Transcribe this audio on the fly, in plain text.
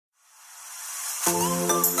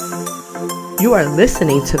You are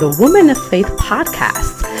listening to the Woman of Faith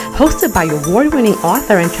podcast, hosted by award-winning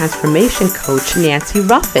author and transformation coach Nancy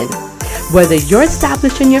Ruffin. Whether you're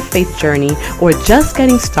established in your faith journey or just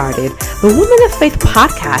getting started, the Woman of Faith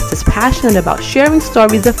podcast is passionate about sharing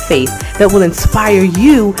stories of faith that will inspire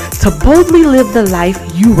you to boldly live the life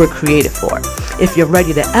you were created for. If you're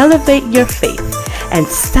ready to elevate your faith and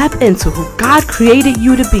step into who God created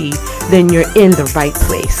you to be, then you're in the right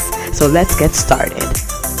place. So let's get started.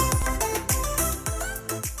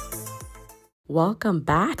 Welcome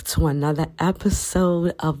back to another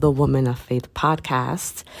episode of the Woman of Faith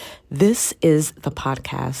podcast. This is the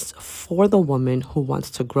podcast for the woman who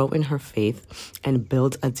wants to grow in her faith and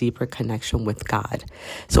build a deeper connection with God.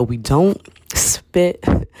 So we don't spit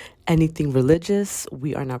anything religious.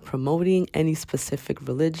 We are not promoting any specific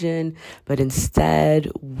religion, but instead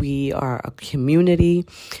we are a community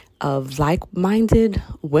of like-minded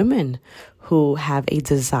women who have a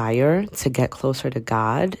desire to get closer to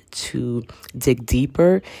God, to dig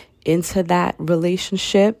deeper into that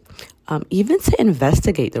relationship, even to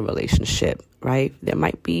investigate the relationship, right? There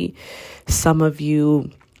might be some of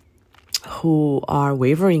you who are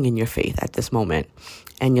wavering in your faith at this moment,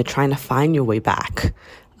 and you're trying to find your way back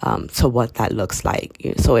to what that looks like.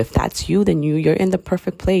 So if that's you, then you're in the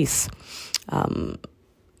perfect place.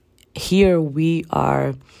 Here we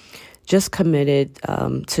are just committed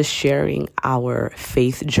to sharing our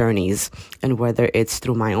faith journeys, and whether it's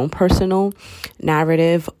through my own personal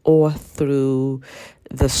narrative or through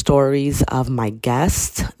the stories of my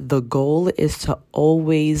guests, the goal is to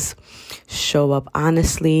always show up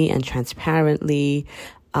honestly and transparently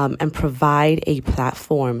and provide a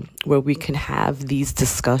platform where we can have these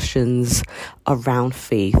discussions around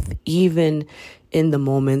faith, even in the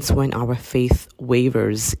moments when our faith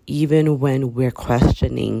wavers, even when we're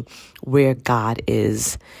questioning where God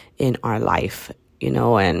is in our life,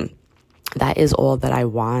 and that is all that I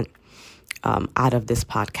want out of this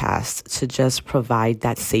podcast, to just provide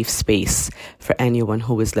that safe space for anyone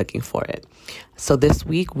who is looking for it. So this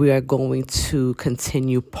week we are going to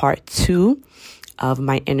continue part 2 of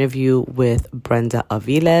my interview with Brenda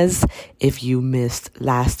Aviles. If you missed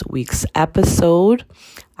last week's episode,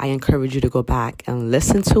 I encourage you to go back and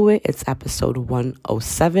listen to it. It's episode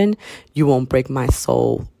 107, You Won't Break My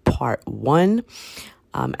Soul, part 1.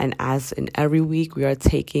 And as in every week, we are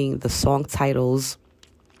taking the song titles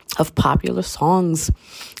of popular songs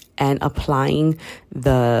and applying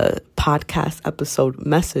the podcast episode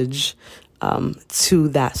message to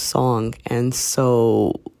that song. And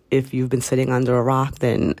so if you've been sitting under a rock,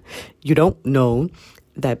 then you don't know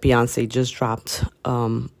that Beyonce just dropped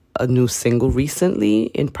a new single recently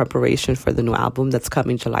in preparation for the new album that's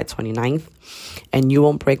coming July 29th. And You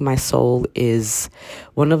Won't Break My Soul is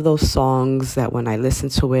one of those songs that when I listen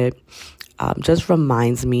to it, just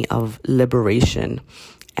reminds me of liberation,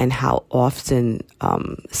 and how often,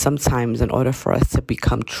 sometimes in order for us to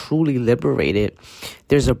become truly liberated,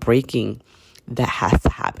 there's a breaking that has to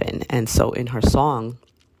happen. And so in her song,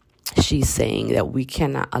 she's saying that we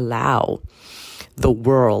cannot allow the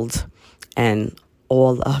world and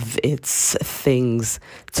all of its things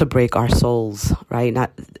to break our souls, right?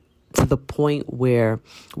 Not to the point where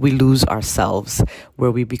we lose ourselves,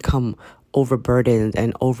 where we become overburdened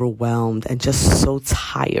and overwhelmed and just so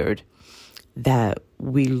tired that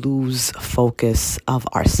we lose focus of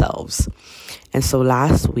ourselves. And so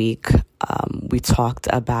last week, we talked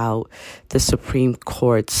about the Supreme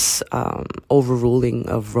Court's overruling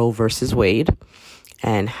of Roe versus Wade,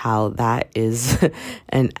 and how that is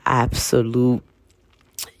an absolute,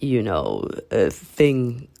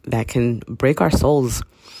 thing that can break our souls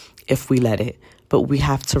if we let it. But we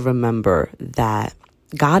have to remember that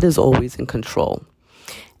God is always in control.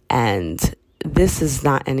 And this is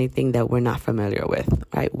not anything that we're not familiar with,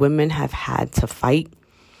 right? Women have had to fight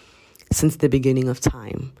since the beginning of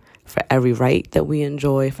time for every right that we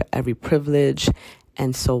enjoy, for every privilege.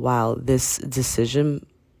 And so while this decision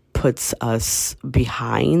puts us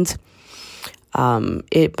behind,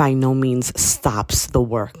 it by no means stops the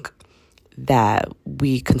work that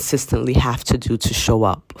we consistently have to do to show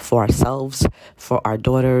up for ourselves, for our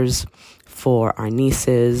daughters, for our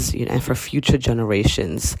nieces, and for future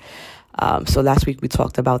generations. So last week we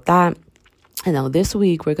talked about that. And now this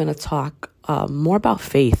week we're going to talk more about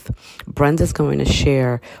faith. Brenda's going to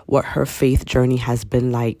share what her faith journey has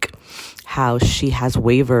been like, how she has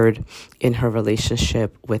wavered in her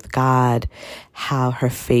relationship with God, how her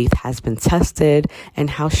faith has been tested, and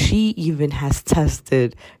how she even has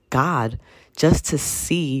tested God just to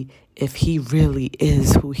see if he really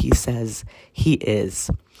is who he says he is.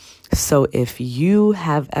 So if you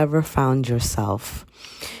have ever found yourself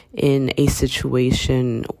in a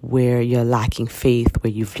situation where you're lacking faith,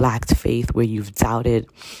 where you've lacked faith, where you've doubted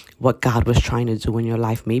what God was trying to do in your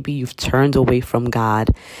life, maybe you've turned away from God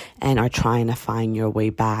and are trying to find your way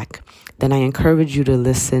back, then I encourage you to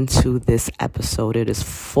listen to this episode. It is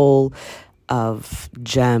full of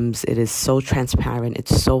gems. It is so transparent.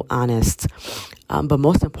 It's so honest. But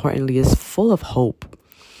most importantly, it's full of hope.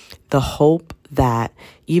 The hope that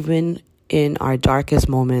even in our darkest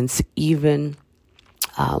moments, even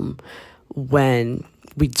when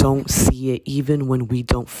we don't see it, even when we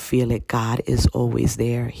don't feel it, God is always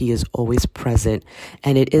there. He is always present.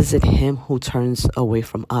 And it isn't Him who turns away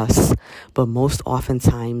from us, but most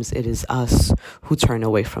oftentimes it is us who turn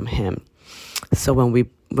away from Him. So when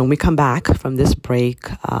we come back from this break,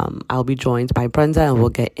 I'll be joined by Brenda, and we'll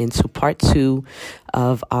get into part 2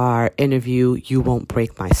 of our interview, You Won't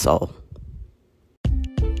Break My Soul.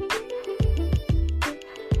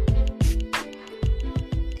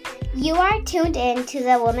 You are tuned in to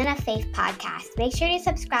the Women of Faith podcast. Make sure to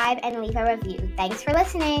subscribe and leave a review. Thanks for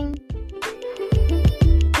listening.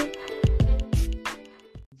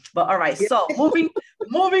 But all right, so moving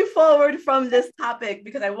forward from this topic,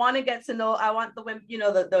 because I want the women,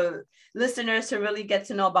 the listeners to really get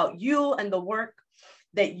to know about you and the work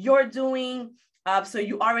that you're doing. So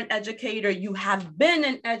you are an educator. You have been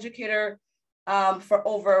an educator for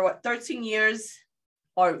over 13 years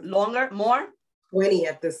or longer, more? 20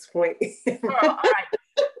 at this point. Girl, all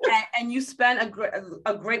right. And you spend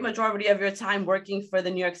a great majority of your time working for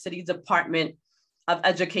the New York City Department of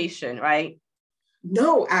Education, right?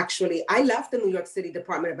 No, actually, I left the New York City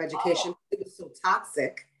Department of Education. It was so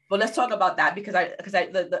toxic. Well, let's talk about that, because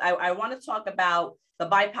I want to talk about the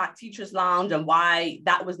BIPOC Teachers Lounge and why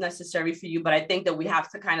that was necessary for you. But I think that we have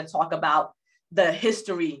to kind of talk about the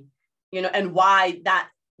history, and why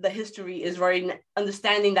the history is very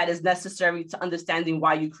understanding that is necessary to understanding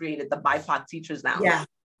why you created the BIPOC Teachers Lounge. Yeah.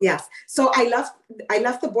 Yes. So I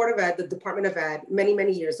left the Board of Ed, the Department of Ed, many,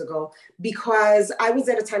 many years ago, because I was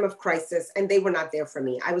at a time of crisis and they were not there for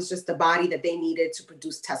me. I was just the body that they needed to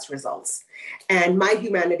produce test results. And my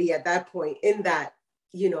humanity at that point in that,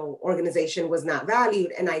 organization was not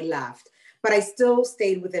valued, and I left. But I still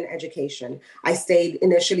stayed within education. I stayed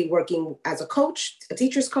initially working as a coach, a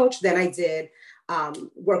teacher's coach. Then I did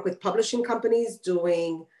work with publishing companies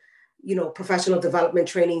doing, professional development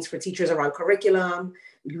trainings for teachers around curriculum,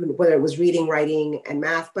 whether it was reading, writing, and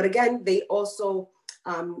math. But again, they also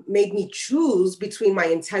made me choose between my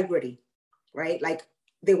integrity, right? Like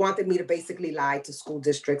they wanted me to basically lie to school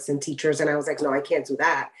districts and teachers. And I was like, no, I can't do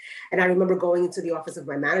that. And I remember going into the office of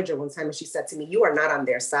my manager one time and she said to me, you are not on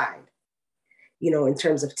their side, in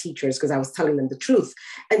terms of teachers, because I was telling them the truth.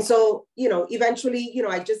 And so, eventually,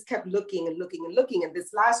 I just kept looking and looking and looking. And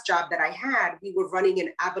this last job that I had, we were running an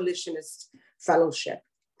abolitionist fellowship.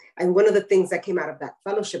 And one of the things that came out of that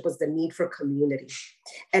fellowship was the need for community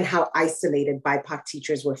and how isolated BIPOC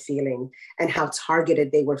teachers were feeling and how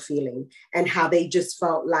targeted they were feeling and how they just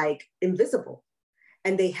felt like invisible.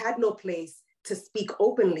 And they had no place to speak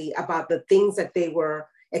openly about the things that they were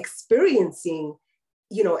experiencing,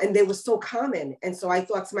 and they were so common. And so I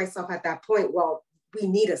thought to myself at that point, well, we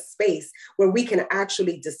need a space where we can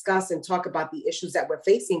actually discuss and talk about the issues that we're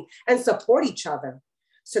facing and support each other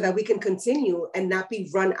so that we can continue and not be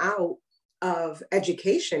run out of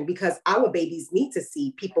education, because our babies need to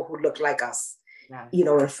see people who look like us,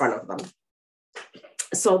 in front of them.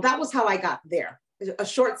 So that was how I got there. A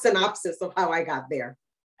short synopsis of how I got there.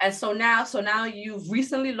 And so now you've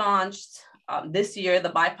recently launched this year, the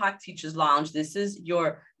BIPOC Teachers Lounge. This is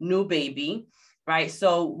your new baby, right?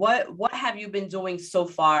 So what have you been doing so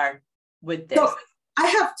far with this? So I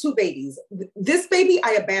have two babies. This baby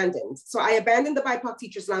I abandoned. So I abandoned the BIPOC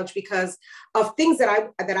Teachers Lounge because of things that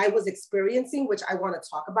I was experiencing, which I want to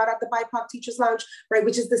talk about at the BIPOC Teachers Lounge, right?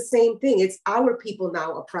 Which is the same thing. It's our people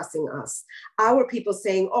now oppressing us. Our people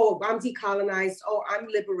saying, oh, I'm decolonized. Oh, I'm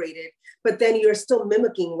liberated. But then you're still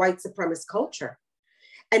mimicking white supremacist culture.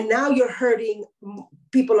 And now you're hurting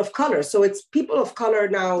people of color. So it's people of color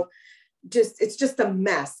now, it's just a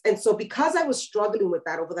mess. And so because I was struggling with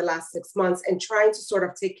that over the last 6 months and trying to sort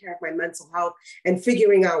of take care of my mental health and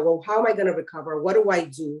figuring out, well, how am I going to recover? What do I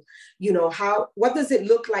do? What does it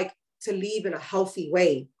look like to leave in a healthy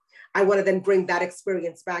way? I want to then bring that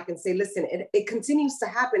experience back and say, listen, it continues to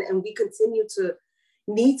happen. And we continue to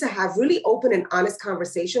need to have really open and honest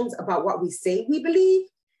conversations about what we say we believe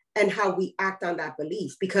and how we act on that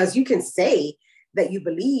belief. Because you can say that you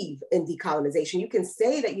believe in decolonization, you can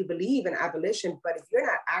say that you believe in abolition, but if you're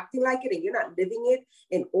not acting like it and you're not living it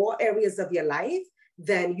in all areas of your life,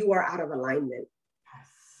 then you are out of alignment.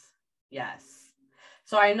 Yes.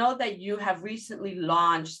 So I know that you have recently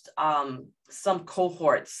launched some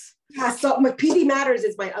cohorts. Yeah, so my PD Matters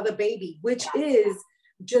is my other baby, which is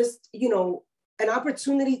just, an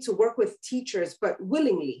opportunity to work with teachers, but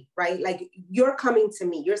willingly, right? Like you're coming to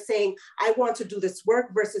me, you're saying, I want to do this work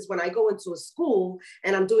versus when I go into a school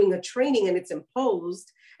and I'm doing a training and it's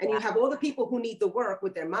imposed. And you have all the people who need the work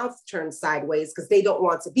with their mouths turned sideways because they don't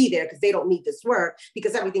want to be there because they don't need this work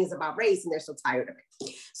because everything is about race and they're so tired of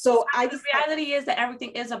it. So the reality is that everything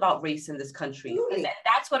is about race in this country. And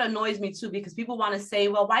that's what annoys me too, because people want to say,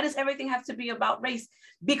 well, why does everything have to be about race?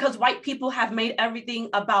 Because white people have made everything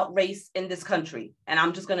about race in this country. And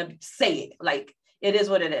I'm just going to say it like it is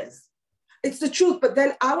what it is. It's the truth. But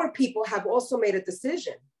then our people have also made a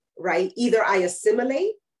decision, right? Either I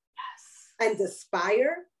assimilate and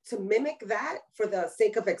aspire to mimic that for the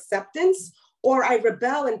sake of acceptance, or I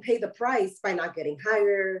rebel and pay the price by not getting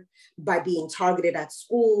hired, by being targeted at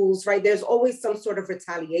schools, right? There's always some sort of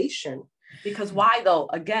retaliation. Because why though?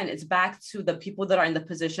 Again, it's back to the people that are in the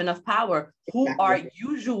position of power who are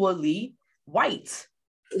usually white.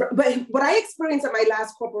 But what I experienced at my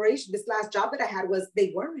last corporation, this last job that I had, was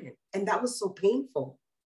they weren't. And that was so painful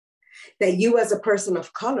that you as a person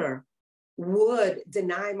of color would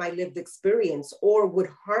deny my lived experience or would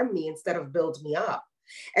harm me instead of build me up.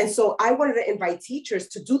 And so I wanted to invite teachers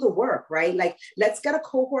to do the work, right? Like, let's get a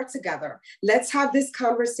cohort together. Let's have this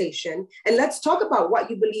conversation and let's talk about what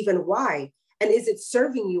you believe and why. And is it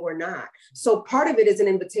serving you or not? So part of it is an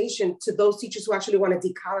invitation to those teachers who actually want to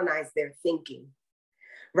decolonize their thinking,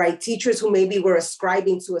 right? Teachers who maybe were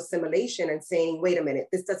ascribing to assimilation and saying, wait a minute,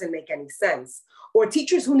 this doesn't make any sense. Or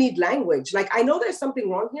teachers who need language. Like, I know there's something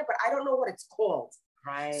wrong here, but I don't know what it's called.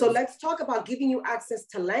 Right. So let's talk about giving you access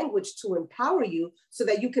to language to empower you so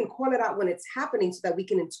that you can call it out when it's happening so that we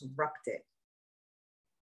can interrupt it.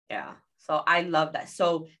 Yeah. So I love that.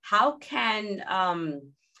 So how can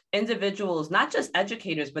individuals, not just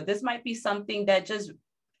educators, but this might be something that just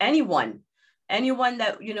anyone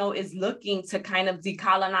that, is looking to kind of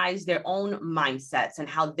decolonize their own mindsets and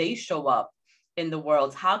how they show up in the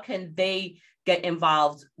world, how can they get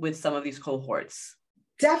involved with some of these cohorts?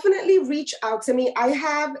 Definitely reach out to me. I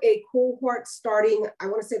have a cohort starting, I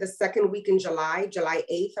want to say the second week in July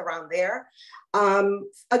 8th, around there.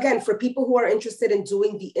 Again, for people who are interested in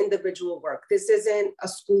doing the individual work, this isn't a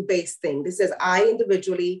school-based thing. This is I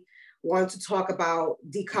individually want to talk about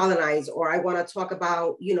decolonize, or I want to talk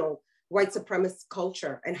about, white supremacist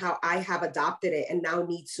culture and how I have adopted it and now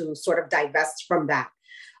need to sort of divest from that.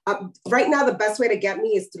 Right now, the best way to get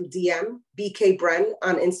me is through DM, BK Bren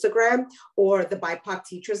on Instagram, or the BIPOC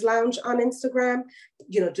Teachers Lounge on Instagram.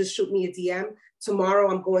 Just shoot me a DM.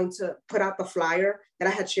 Tomorrow, I'm going to put out the flyer that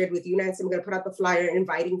I had shared with you, Nancy. I'm going to put out the flyer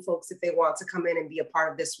inviting folks if they want to come in and be a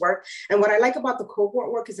part of this work. And what I like about the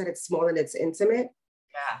cohort work is that it's small and it's intimate.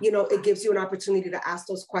 Yeah. It gives you an opportunity to ask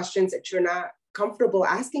those questions that you're not comfortable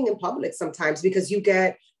asking in public sometimes because you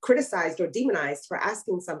get criticized or demonized for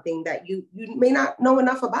asking something that you may not know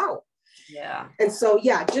enough about. Yeah. And so,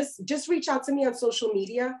 just reach out to me on social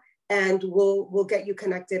media and we'll get you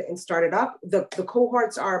connected and started up. The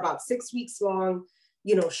cohorts are about 6 weeks long,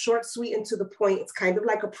 short, sweet, and to the point. It's kind of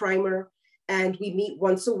like a primer, and we meet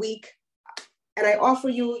once a week. And I offer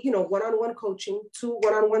you, one-on-one coaching, 2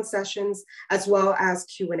 one-on-one sessions, as well as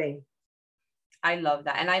Q&A. I love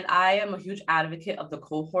that. And I am a huge advocate of the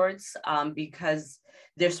cohorts because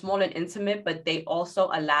they're small and intimate, but they also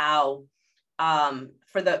allow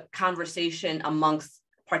for the conversation amongst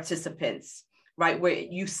participants, right? Where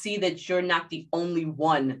you see that you're not the only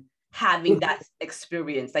one having that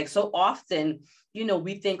experience. Like so often,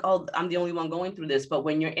 we think, oh, I'm the only one going through this. But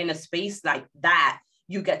when you're in a space like that,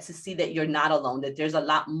 you get to see that you're not alone, that there's a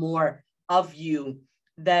lot more of you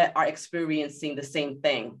that are experiencing the same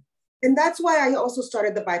thing. And that's why I also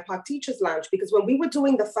started the BIPOC Teachers Lounge, because when we were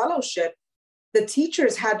doing the fellowship, the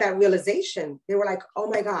teachers had that realization. They were like, oh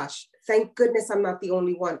my gosh, thank goodness I'm not the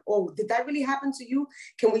only one. Oh, did that really happen to you?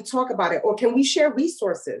 Can we talk about it? Or can we share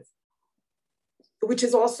resources? Which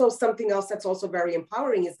is also something else that's also very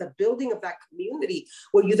empowering, is the building of that community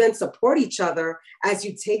where you then support each other as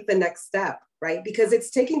you take the next step, right? Because it's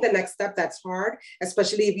taking the next step that's hard,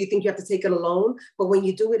 especially if you think you have to take it alone. But when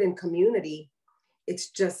you do it in community,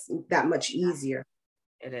 it's just that much easier.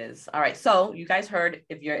 It is. All right. So you guys heard,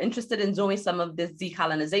 if you're interested in doing some of this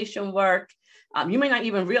decolonization work, you may not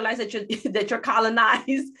even realize that you're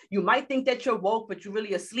colonized. You might think that you're woke, but you're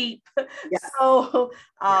really asleep. Yes. So,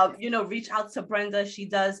 reach out to Brenda. She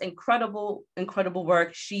does incredible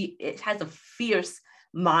work. She has a fierce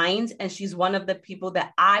mind, and she's one of the people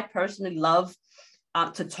that I personally love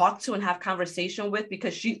to talk to and have conversation with,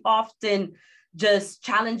 because she often just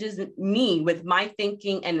challenges me with my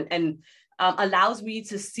thinking and allows me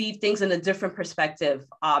to see things in a different perspective.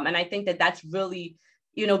 And I think that that's really,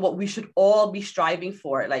 what we should all be striving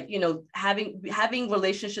for. Like, having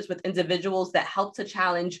relationships with individuals that help to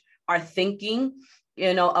challenge our thinking,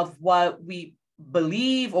 of what we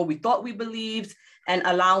believe or we thought we believed, and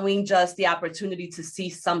allowing just the opportunity to see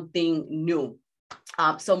something new.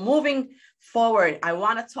 So moving forward, I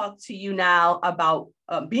want to talk to you now about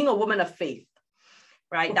being a woman of faith,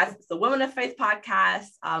 right? That's the Women of Faith podcast.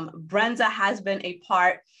 Brenda has been a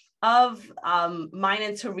part of mine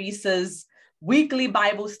and Teresa's weekly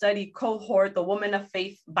Bible study cohort, the Women of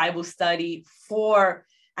Faith Bible study, for,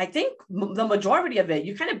 I think, the majority of it.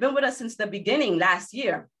 You've kind of been with us since the beginning last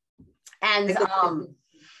year. And,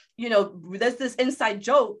 there's this inside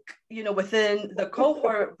joke, within the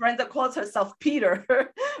cohort. Brenda calls herself Peter,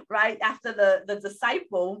 right? After the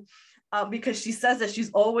disciple, because she says that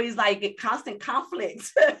she's always like in constant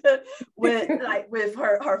conflict with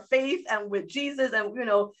her faith and with Jesus. And,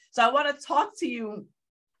 so I want to talk to you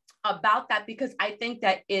about that, because I think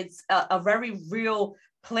that it's a very real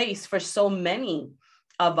place for so many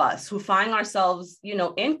of us who find ourselves,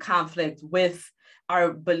 in conflict with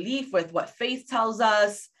our belief, with what faith tells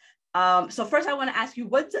us. So first I want to ask you,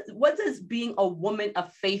 what does being a woman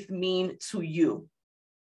of faith mean to you?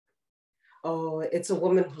 Oh, it's a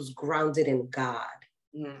woman who's grounded in God.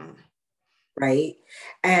 Mm. Right.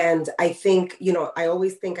 And I think,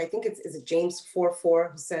 I think is it James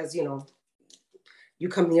 4:4 who says, you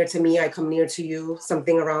come near to me, I come near to you,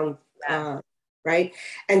 something around, right?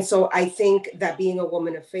 And so I think that being a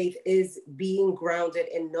woman of faith is being grounded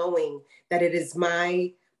in knowing that it is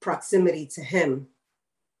my proximity to him,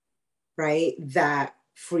 right, that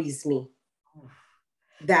frees me,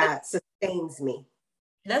 that sustains me.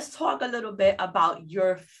 Let's talk a little bit about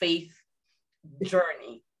your faith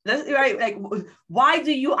journey. Why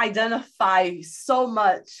do you identify so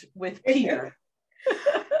much with Peter?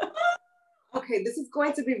 Okay, this is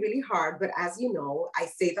going to be really hard, but as you know, I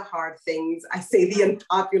say the hard things. I say the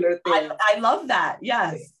unpopular things. I love that.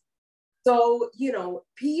 Yes. So,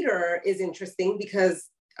 Peter is interesting because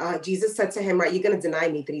Jesus said to him, right, you're going to deny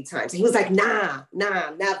me 3 times. And he was like, nah,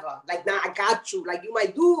 never. Like, nah, I got you. Like, you my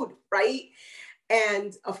dude, right?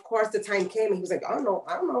 And of course, the time came and he was like, oh, no,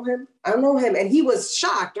 I don't know him. I don't know him. And he was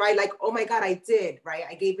shocked, right? Like, oh my God, I did, right?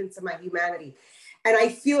 I gave into my humanity. And I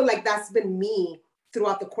feel like that's been me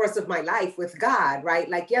throughout the course of my life with God, right?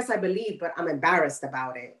 Like, yes, I believe, but I'm embarrassed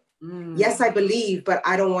about it. Mm. Yes, I believe, but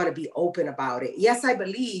I don't want to be open about it. Yes, I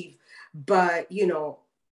believe, but,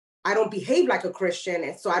 I don't behave like a Christian.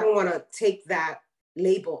 And so I don't want to take that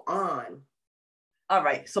label on. All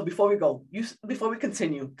right. So before we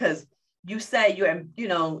continue, because you say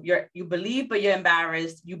you believe, but you're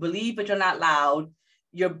embarrassed. You believe, but you're not loud.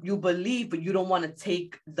 You believe, but you don't want to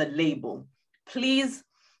take the label. Please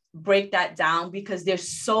break that down, because there's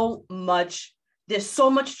so much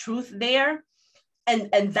truth there.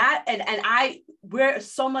 And we're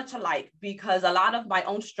so much alike, because a lot of my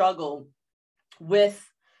own struggle with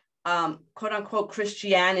quote unquote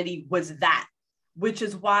Christianity was that, which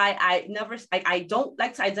is why I don't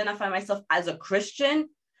like to identify myself as a Christian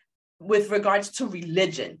with regards to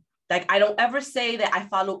religion. Like, I don't ever say that I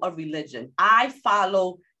follow a religion. I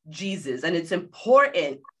follow Jesus. And it's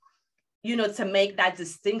important, to make that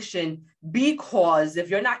distinction, because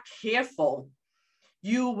if you're not careful,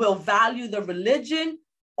 you will value the religion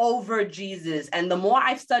over Jesus. And the more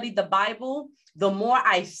I've studied the Bible, the more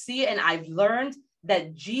I see and I've learned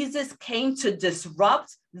that Jesus came to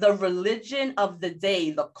disrupt the religion of the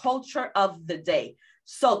day, the culture of the day.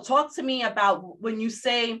 So talk to me about when you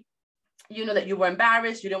say, that you were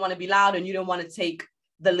embarrassed, you didn't want to be loud, and you didn't want to take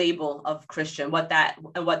the label of Christian, what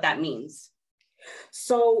that means.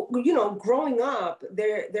 So, growing up,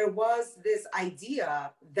 there was this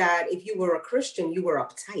idea that if you were a Christian, you were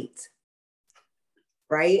uptight,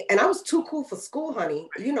 right? And I was too cool for school, honey.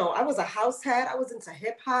 I was a house head. I was into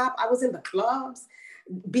hip hop. I was in the clubs,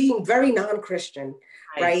 being very non-Christian,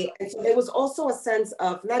 right? And so there was also a sense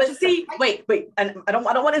of not. But just wait, and I don't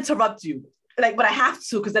want to interrupt you, but I have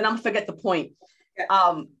to, because then I'm gonna forget the point.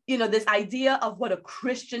 Yeah. This idea of what a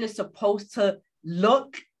Christian is supposed to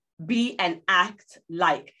look, be, and act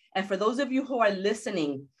like. And for those of you who are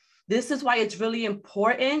listening, this is why it's really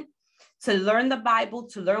important to learn the Bible,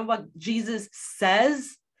 to learn what Jesus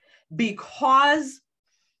says, because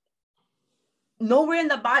nowhere in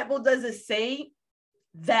the Bible does it say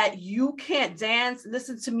that you can't dance,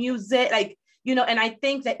 listen to music, and I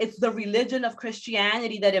think that it's the religion of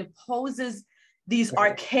Christianity that imposes these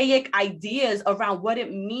archaic ideas around what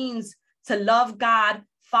it means to love God,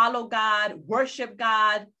 follow God, worship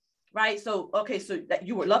God, right? So, okay, so that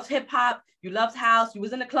you loved hip hop, you loved house, you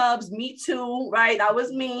was in the clubs, me too, right? That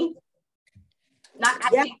was me. Not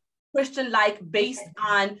acting Christian like based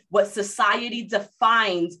on what society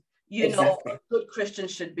defines, you know, a good Christian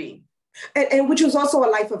should be. And which was also a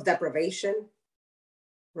life of deprivation,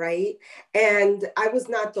 right? And I was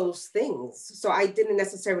not those things. So I didn't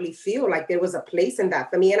necessarily feel like there was a place in that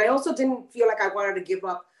for me. And I also didn't feel like I wanted to give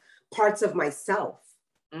up parts of myself.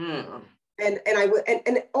 And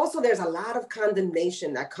also there's a lot of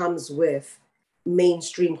condemnation that comes with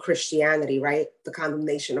mainstream Christianity, right? The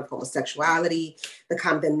condemnation of homosexuality, the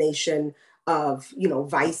condemnation of, you know,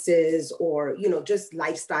 vices, or, you know, just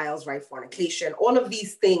lifestyles, right? Fornication, all of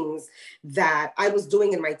these things that I was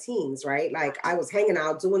doing in my teens, right? Like I was hanging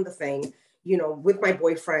out, doing the thing, you know, with my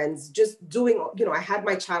boyfriends, just doing, you know, I had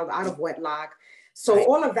my child out of wedlock. So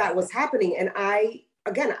all of that was happening. And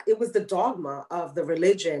again, it was the dogma of the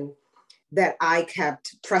religion that I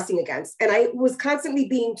kept pressing against. And I was constantly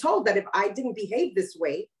being told that if I didn't behave this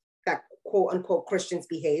way, that quote unquote Christians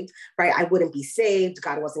behaved, right, I wouldn't be saved,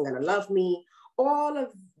 God wasn't going to love me, all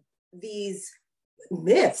of these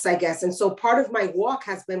myths, I guess. And so part of my walk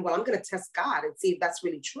has been, well, I'm going to test God and see if that's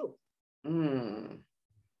really true. And,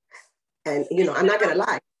 you know, I'm not going to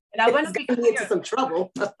lie. And I want to get me into some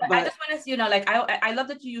trouble. But I just want to, you know, like, I love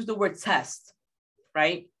that you use the word test,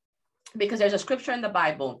 right? Because there's a scripture in the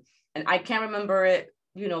Bible, and I can't remember it,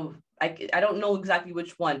 you know, I don't know exactly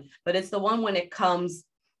which one, but it's the one when it comes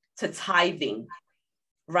to tithing,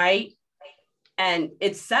 right? And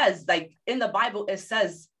it says, like in the Bible, it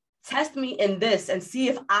says, test me in this and see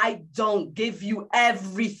if I don't give you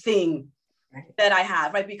everything that I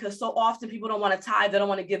have, right? Because so often people don't want to tithe, they don't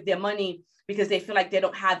want to give their money because they feel like they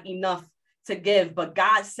don't have enough to give. But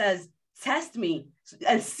God says, test me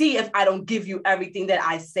and see if I don't give you everything that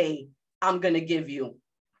I say I'm going to give you.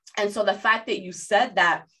 And so the fact that you said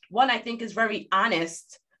that, one, I think is very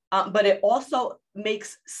honest, but it also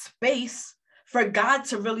makes space for God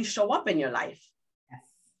to really show up in your life. Yes.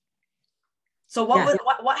 So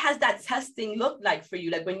what has that testing looked like for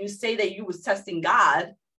you? Like when you say that you was testing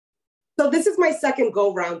God. So this is my second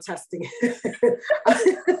go round testing.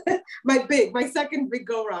 my second big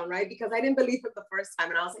go round, right? Because I didn't believe it the first time.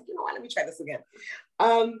 And I was like, you know what, let me try this again.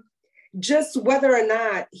 Just whether or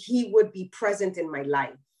not he would be present in my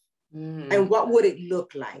life. And what would it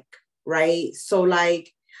look like, right? So like,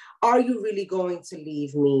 are you really going to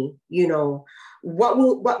leave me? You know, what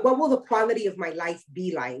will the quality of my life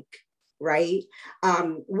be like, right?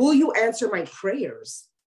 Will you answer my prayers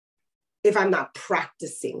if I'm not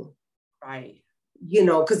practicing? Right. You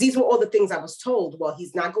know, because these were all the things I was told. Well,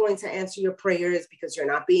 he's not going to answer your prayers because you're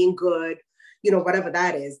not being good, you know, whatever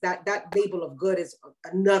that is. That label of good is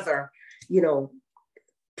another, you know,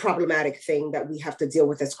 problematic thing that we have to deal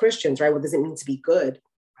with as Christians, right? What does it mean to be good?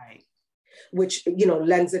 Right. Which, you know,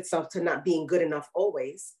 lends itself to not being good enough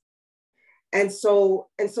always. And so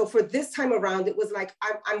for this time around, it was like,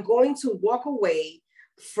 I'm going to walk away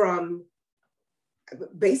from,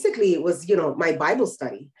 basically it was, you know, my Bible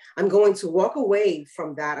study. I'm going to walk away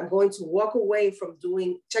from that. I'm going to walk away from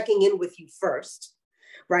checking in with you first,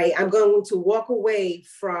 right? I'm going to walk away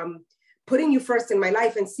from putting you first in my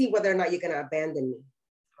life and see whether or not you're going to abandon me.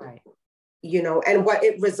 Right. You know, and what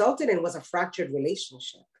it resulted in was a fractured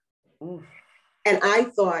relationship. Oof. And I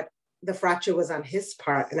thought the fracture was on his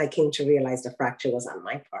part, and I came to realize the fracture was on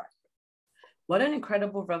my part. What an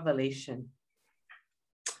incredible revelation.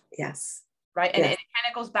 Yes. Right. And it kind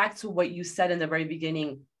of goes back to what you said in the very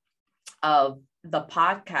beginning of the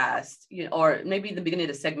podcast, you know, or maybe the beginning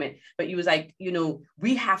of the segment, but you was like, you know,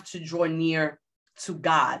 we have to draw near to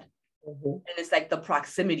God. And it's like the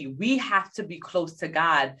proximity. We have to be close to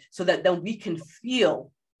God so that then we can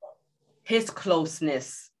feel his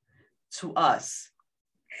closeness to us.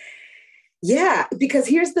 Yeah, because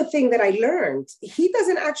here's the thing that I learned. He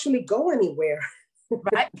doesn't actually go anywhere.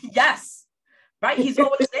 Right? Yes. Right. He's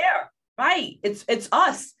always there. Right. It's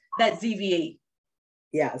us that deviate.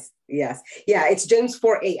 Yes. Yeah, it's James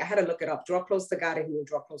 4:8. I had to look it up. Draw close to God and he will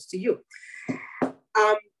draw close to you.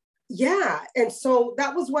 Yeah. And so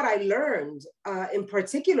that was what I learned in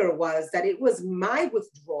particular, was that it was my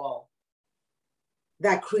withdrawal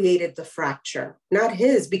that created the fracture, not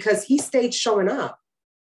his, because he stayed showing up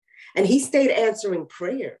and he stayed answering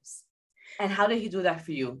prayers. And how did he do that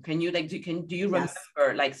for you? Can you do you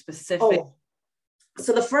remember like specific? Oh,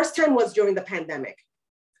 so the first time was during the pandemic,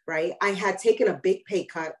 right? I had taken a big pay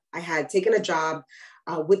cut. I had taken a job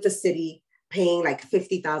with the city, paying like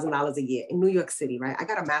 $50,000 a year in New York City, right? I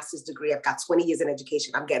got a master's degree. I've got 20 years in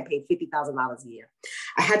education. I'm getting paid $50,000 a year.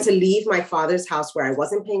 I had to leave my father's house where I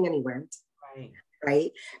wasn't paying any rent. Right.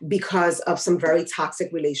 right? Because of some very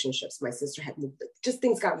toxic relationships. My sister had moved, just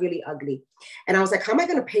things got really ugly. And I was like, how am I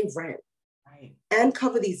going to pay rent and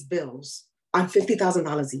cover these bills on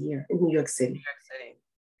 $50,000 a year in New York City?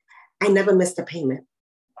 I never missed a payment.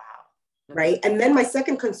 Wow. Right. And then my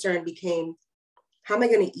second concern became, how am I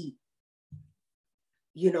going to eat?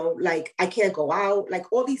 You know, like I can't go out,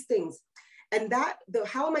 like all these things. And that the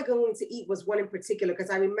how am I going to eat was one in particular, because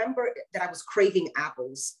I remember that I was craving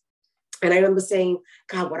apples. And I remember saying,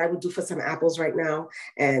 God, what I would do for some apples right now.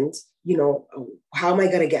 And, you know, how am I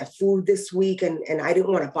going to get food this week? And I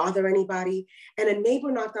didn't want to bother anybody. And a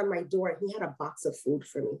neighbor knocked on my door and he had a box of food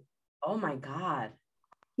for me. Oh my God.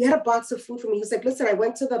 He had a box of food for me. He was like, listen, I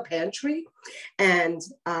went to the pantry and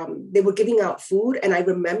they were giving out food and I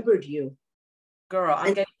remembered you. Girl,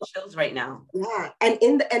 I'm getting chills right now. Yeah. And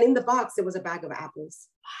in the box, there was a bag of apples.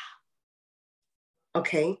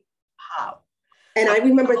 Okay. Wow. And I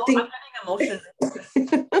remember thinking, I'm getting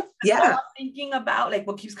emotional. Yeah. What I'm thinking about, like,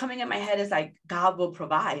 what keeps coming in my head is like, God will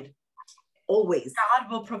provide. Always.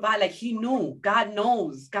 God will provide. Like he knew. God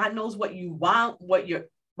knows. God knows what you want, what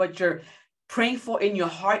you're praying for in your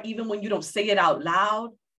heart, even when you don't say it out loud.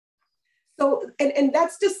 So, and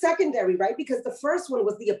that's just secondary, right? Because the first one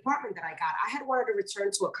was the apartment that I got. I had wanted to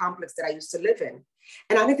return to a complex that I used to live in.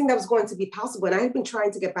 And I didn't think that was going to be possible. And I had been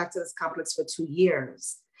trying to get back to this complex for 2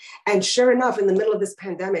 years. And sure enough, in the middle of this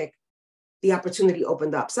pandemic, the opportunity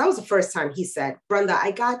opened up. So that was the first time he said, Brenda, I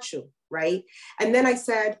got you, right? And then I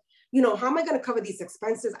said, you know, how am I going to cover these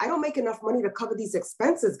expenses? I don't make enough money to cover these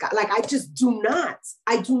expenses. Like, I just do not.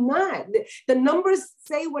 I do not. The numbers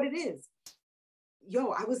say what it is.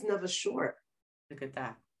 Yo, I was never short. Look at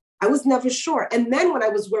that. I was never short. And then when I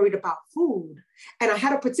was worried about food and I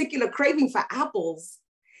had a particular craving for apples,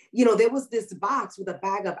 you know, there was this box with a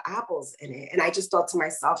bag of apples in it. And I just thought to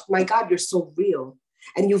myself, my God, you're so real.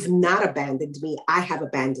 And you've not abandoned me. I have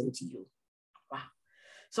abandoned you. Wow.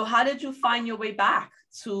 So how did you find your way back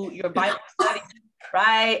to your Bible study,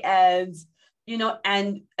 right? And, you know,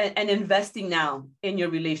 and investing now in your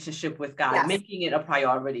relationship with God, yes, making it a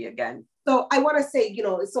priority again. So I want to say, you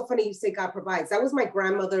know, it's so funny you say God provides. That was my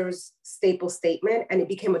grandmother's staple statement. And it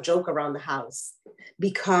became a joke around the house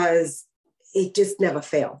because it just never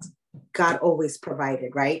failed. God always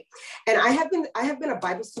provided, right? And I have been a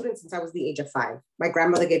Bible student since I was the age of 5. My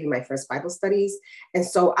grandmother gave me my first Bible studies. And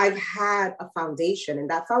so I've had a foundation, and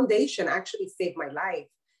that foundation actually saved my life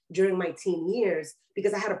during my teen years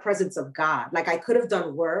because I had a presence of God. Like I could have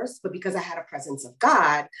done worse, but because I had a presence of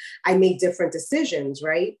God, I made different decisions,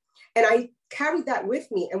 right? And I carried that with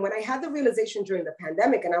me. And when I had the realization during the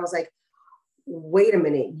pandemic, and I was like, wait a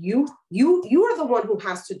minute, you are the one who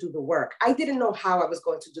has to do the work. I didn't know how I was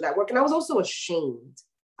going to do that work. And I was also ashamed.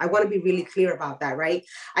 I want to be really clear about that, right?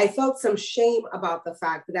 I felt some shame about the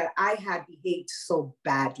fact that I had behaved so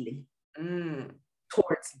badly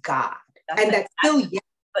towards God.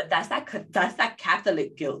 But that's that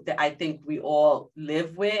Catholic guilt that I think we all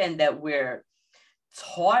live with and that we're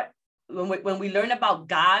taught when we learn about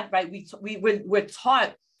God, right? We're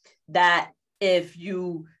taught that if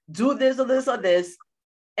you do this or this or this,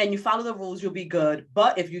 and you follow the rules, you'll be good.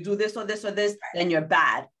 But if you do this or this or this, then you're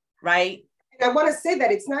bad, right? And I want to say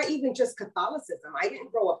that it's not even just Catholicism. I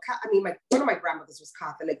didn't grow up, one of my grandmothers was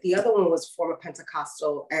Catholic. The other one was former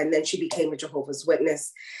Pentecostal, and then she became a Jehovah's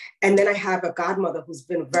Witness. And then I have a godmother who's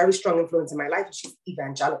been a very strong influence in my life, and she's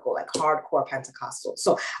evangelical, like hardcore Pentecostal.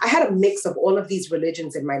 So I had a mix of all of these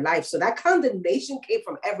religions in my life. So that condemnation came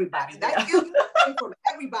from everybody. That guilt came from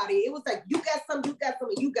everybody. It was like, you got some, you got some,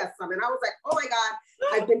 and you got some. And I was like, oh my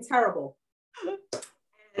God, I've been terrible.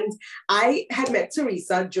 And I had met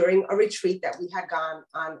Teresa during a retreat that we had gone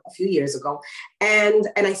on a few years ago. And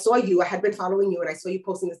I saw you, I had been following you, and I saw you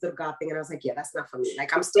posting this little God thing. And I was like, yeah, that's not for me.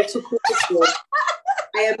 Like, I'm still too cool for school.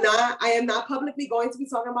 I am not publicly going to be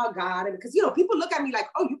talking about God. And because, you know, people look at me like,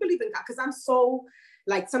 oh, you believe in God? Because I'm so,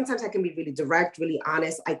 like, sometimes I can be really direct, really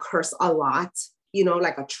honest. I curse a lot, you know,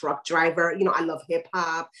 like a truck driver. You know, I love hip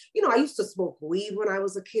hop. You know, I used to smoke weed when I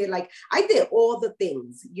was a kid. Like, I did all the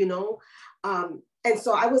things, you know. And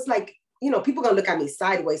so I was like, you know, people gonna look at me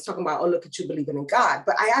sideways talking about, oh, look at you believing in God.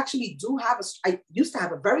 But I actually I used to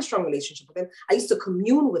have a very strong relationship with him. I used to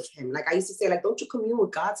commune with him. Like I used to say, like, don't you commune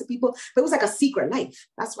with God to people? But it was like a secret life.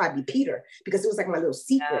 That's why I be Peter, because it was like my little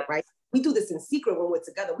secret, right? We do this in secret when we're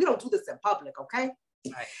together. We don't do this in public, okay?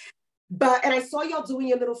 Right. And I saw y'all doing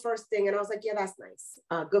your little first thing, and I was like, yeah, that's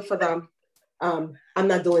nice. Good for them. I'm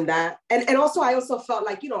not doing that. And also, I also felt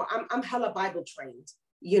like, you know, I'm hella Bible trained.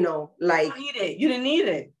 You know, like you didn't need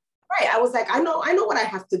it. Right. I was like, I know what I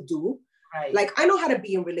have to do. Right. Like, I know how to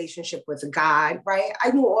be in relationship with God, right?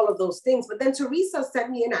 I knew all of those things. But then Teresa sent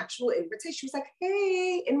me an actual invitation. She was like,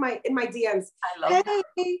 hey, in my DMs, hey, that.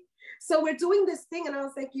 So we're doing this thing. And I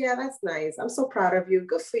was like, yeah, that's nice. I'm so proud of you.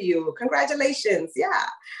 Good for you. Congratulations. Yeah.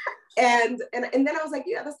 And then I was like,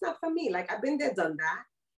 yeah, that's not for me. Like, I've been there, done that.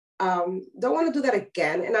 Don't want to do that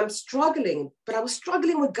again. And I'm struggling, but I was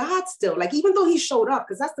struggling with God still. Like, even though he showed up,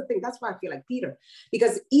 because that's the thing, that's why I feel like Peter,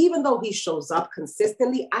 because even though he shows up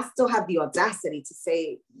consistently, I still have the audacity to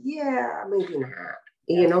say, yeah, maybe not,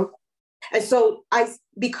 you know? And so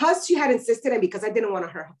because she had insisted and because I didn't want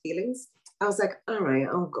to hurt her feelings, I was like, all right,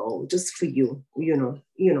 I'll go just for you, you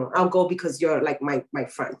know, I'll go because you're like my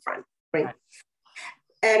friend, right?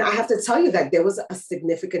 And I have to tell you that there was a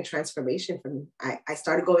significant transformation for me. I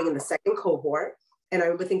started going in the second cohort, and I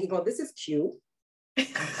remember thinking, oh, this is cute.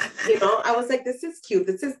 You know, I was like, this is cute.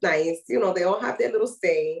 This is nice. You know, they all have their little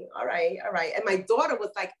say. All right. And my daughter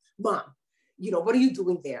was like, Mom, you know, what are you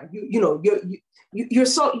doing there? You're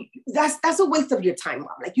so, that's a waste of your time, Mom.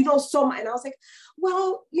 Like, you know, so much. And I was like,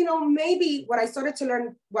 well, you know, maybe what I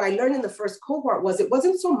learned in the first cohort was it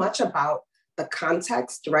wasn't so much about the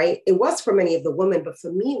context, right? It was for many of the women, but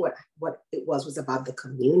for me, what it was about the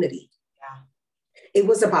community. Yeah. It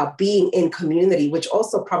was about being in community, which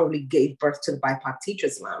also probably gave birth to the BIPOC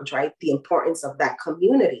Teachers Lounge, right? The importance of that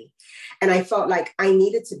community. And I felt like I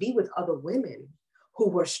needed to be with other women who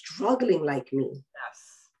were struggling like me,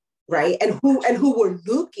 yes, right? And who were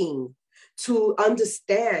looking to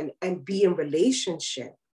understand and be in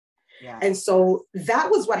relationship. Yeah. And so that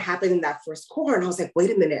was what happened in that first cohort. And I was like, wait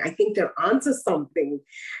a minute, I think they're onto something.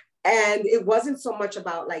 And it wasn't so much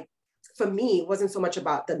about, like, for me, it wasn't so much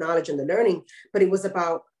about the knowledge and the learning, but it was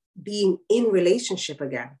about being in relationship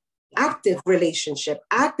again, active relationship,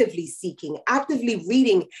 actively seeking, actively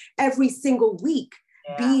reading every single week,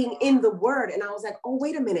 being in the word. And I was like, oh,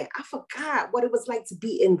 wait a minute, I forgot what it was like to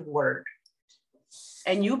be in the word.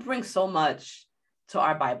 And you bring so much to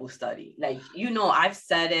our Bible study. Like, you know, I've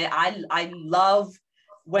said it. I love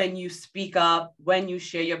when you speak up, when you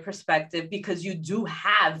share your perspective, because you do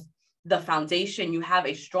have the foundation. You have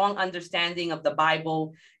a strong understanding of the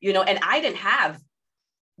Bible, you know, and I didn't have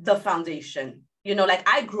the foundation, you know, like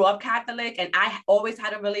I grew up Catholic and I always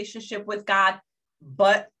had a relationship with God,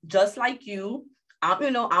 but just like you,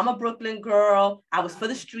 I'm a Brooklyn girl. I was for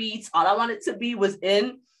the streets. All I wanted to be was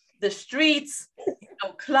in the streets, you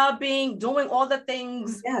know, clubbing, doing all the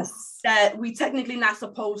things that we technically not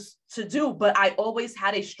supposed to do. But I always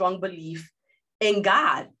had a strong belief in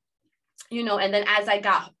God, you know, and then as I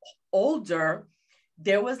got older,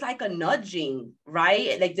 there was like a nudging,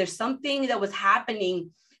 right? Like there's something that was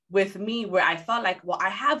happening with me where I felt like, well, I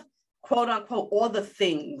have quote unquote all the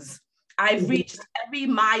things. I've reached every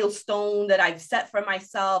milestone that I've set for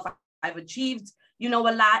myself. I've achieved, you know,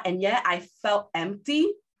 a lot. And yet I felt empty.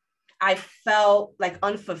 I felt like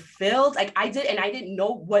unfulfilled. Like I didn't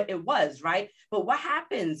know what it was, right? But what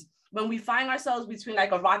happens when we find ourselves between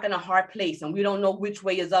like a rock and a hard place and we don't know which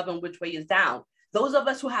way is up and which way is down? Those of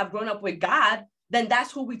us who have grown up with God, then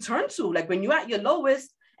that's who we turn to. Like when you're at your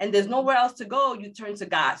lowest and there's nowhere else to go, you turn to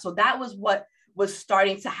God. So that was what was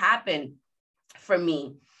starting to happen for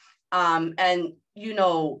me. And, you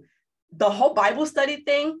know, the whole Bible study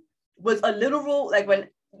thing was a literal, like when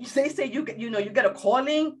they say you get a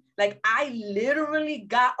calling, like I literally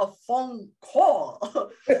got a phone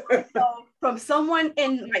call from someone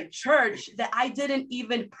in my church that I didn't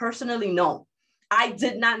even personally know. I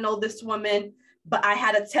did not know this woman, but I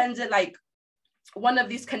had attended like one of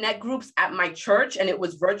these connect groups at my church, and it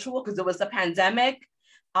was virtual because it was a pandemic.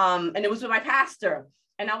 And it was with my pastor.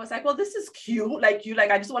 And I was like, well, this is cute. Like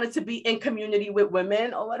I just wanted to be in community with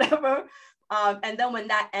women or whatever. And then when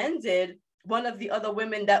that ended, one of the other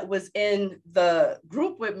women that was in the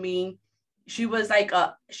group with me, she was like,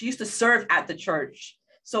 she used to serve at the church.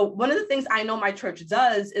 So one of the things I know my church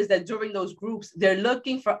does is that during those groups, they're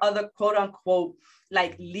looking for other quote unquote,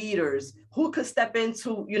 like leaders who could step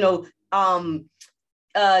into, you know,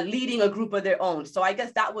 leading a group of their own. So I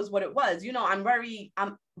guess that was what it was. You know,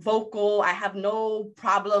 I'm vocal. I have no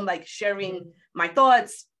problem like sharing my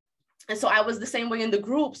thoughts. And so I was the same way in the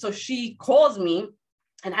group. So she calls me,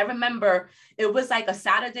 and I remember it was like a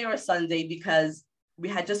Saturday or a Sunday because we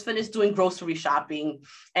had just finished doing grocery shopping,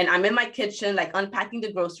 and I'm in my kitchen, like unpacking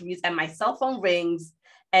the groceries, and my cell phone rings,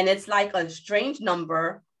 and it's like a strange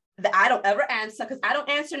number that I don't ever answer because I don't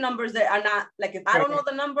answer numbers that are not like, if I don't know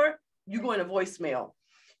the number, you go in a voicemail.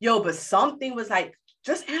 But something was like,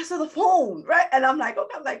 just answer the phone, right? And I'm like,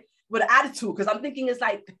 okay, I'm like with an attitude because I'm thinking it's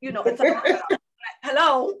like, you know, it's a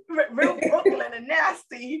hello, real Brooklyn and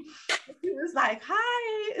nasty. She was like,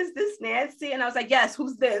 hi, is this Nancy? And I was like, yes,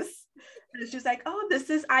 who's this? And she's like, oh, this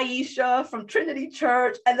is Aisha from Trinity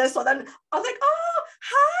Church. And then I was like, oh,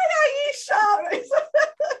 hi, Aisha.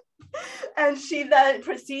 And she then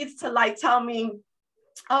proceeds to like tell me,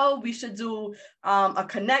 oh, we should do a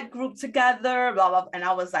connect group together, blah, blah. And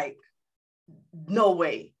I was like, no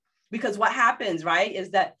way. Because what happens, right,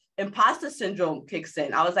 is that imposter syndrome kicks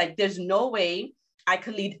in. I was like, there's no way I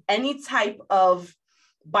could lead any type of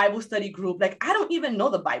Bible study group. Like, I don't even know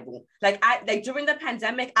the Bible. Like during the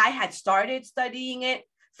pandemic, I had started studying it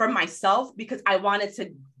for myself because I wanted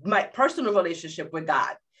to, my personal relationship with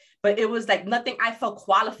God. But it was like nothing I felt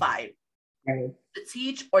qualified to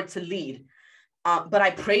teach or to lead. But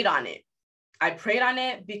I prayed on it. I prayed on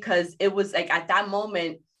it because it was like at that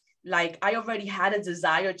moment, like I already had a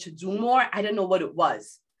desire to do more. I didn't know what it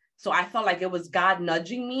was. So I felt like it was God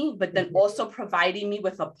nudging me, but then also providing me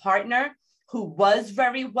with a partner who was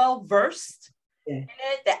very well versed in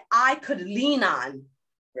it that I could lean on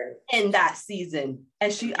in that season.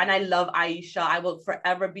 And I love Aisha. I will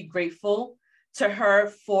forever be grateful to her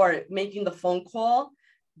for making the phone call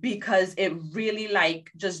because it really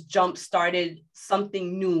like just jump started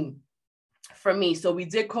something new for me. So we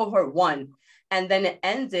did cohort 1 and then it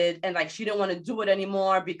ended and like she didn't want to do it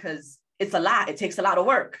anymore because it's a lot. It takes a lot of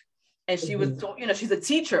work. And she was, she's a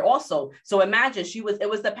teacher also. So imagine it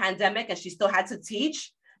was the pandemic and she still had to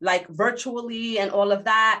teach like virtually and all of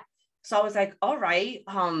that. So I was like, all right,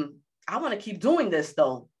 I want to keep doing this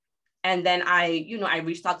though. And then I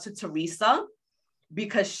reached out to Teresa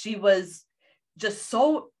because she was just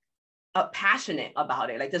so passionate about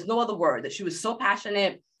it. Like there's no other word, that she was so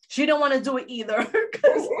passionate. She didn't want to do it either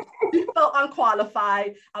because she felt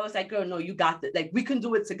unqualified. I was like, girl, no, you got this. Like we can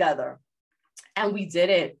do it together. And we did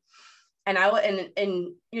it. And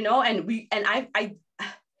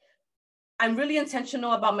I'm really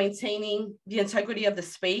intentional about maintaining the integrity of the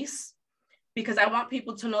space because I want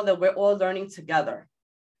people to know that we're all learning together.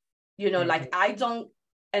 Like I don't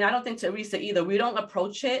think Teresa either. We don't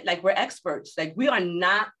approach it like we're experts. Like we are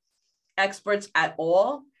not experts at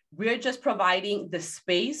all. We're just providing the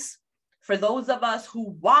space for those of us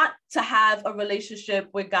who want to have a relationship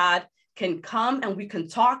with God can come and we can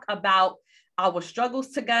talk about our struggles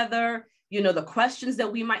together, the questions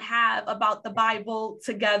that we might have about the Bible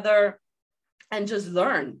together and just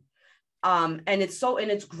learn. And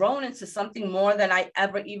it's grown into something more than I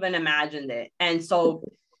ever even imagined it. And so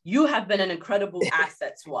you have been an incredible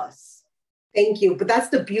asset to us. Thank you. But that's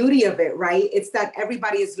the beauty of it, right? It's that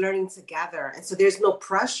everybody is learning together. And so there's no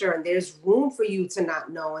pressure and there's room for you to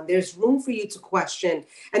not know. And there's room for you to question.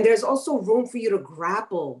 And there's also room for you to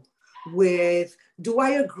grapple with, do I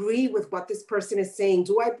agree with what this person is saying?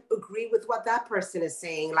 Do I agree with what that person is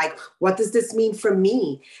saying? Like, what does this mean for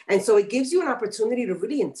me? And so it gives you an opportunity to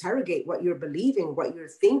really interrogate what you're believing, what you're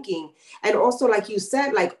thinking. And also, like you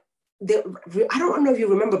said, like, I don't know if you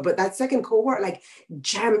remember, but that second cohort, like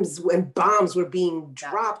gems and bombs were being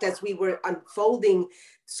dropped as we were unfolding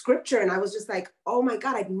scripture. And I was just like, oh my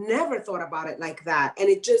God, I'd never thought about it like that. And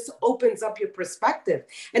it just opens up your perspective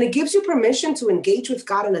and it gives you permission to engage with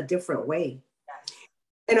God in a different way,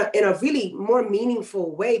 in a really more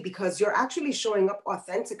meaningful way, because you're actually showing up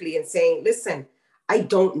authentically and saying, listen, I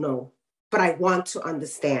don't know, but I want to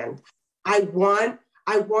understand. I want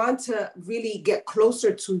to really get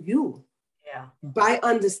closer to you by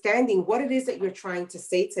understanding what it is that you're trying to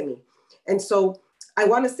say to me. And so I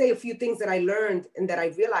want to say a few things that I learned and that I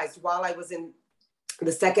realized while I was in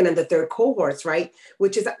the second and the third cohorts, right?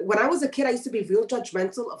 Which is when I was a kid, I used to be real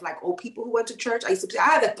judgmental of like old people who went to church. I used to say,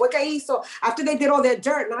 después que hizo, after they did all their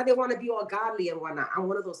dirt, now they want to be all godly and whatnot. I'm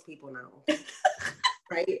one of those people now,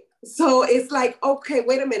 right? So it's like, okay,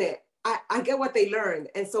 wait a minute. I get what they learned.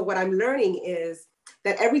 And so what I'm learning is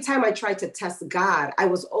that every time I tried to test God, I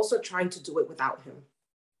was also trying to do it without him,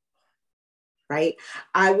 right?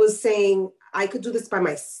 I was saying, I could do this by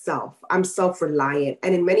myself. I'm self-reliant.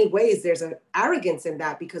 And in many ways, there's an arrogance in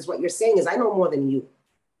that because what you're saying is, I know more than you.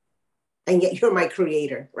 And yet you're my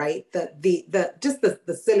creator, right?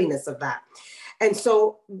 The silliness of that. And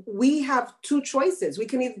so we have two choices. We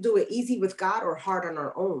can either do it easy with God or hard on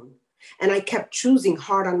our own. And I kept choosing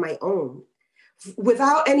hard on my own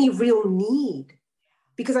without any real need.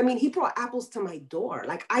 Because I mean, he brought apples to my door.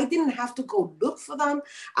 Like I didn't have to go look for them.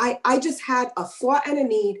 I just had a thought and a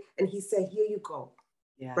need. And he said, here you go,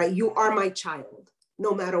 right? You are my child,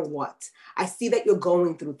 no matter what. I see that you're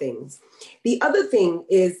going through things. The other thing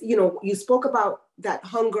is, you spoke about that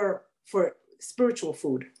hunger for spiritual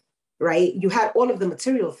food, right? You had all of the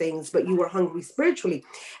material things, but you were hungry spiritually.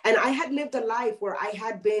 And I had lived a life where I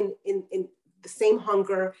had been in the same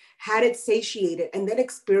hunger, had it satiated, and then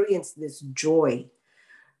experienced this joy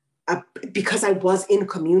because I was in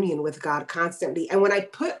communion with God constantly. And when I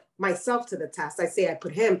put myself to the test, I say I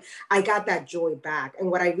put him, I got that joy back. And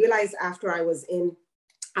what I realized after I was in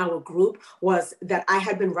our group was that I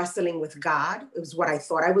had been wrestling with God. It was what I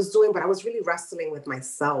thought I was doing, but I was really wrestling with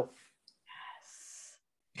myself.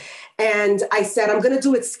 And I said, I'm going to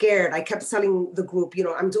do it scared. I kept telling the group, you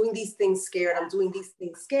know, I'm doing these things scared. I'm doing these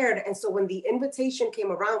things scared. And so when the invitation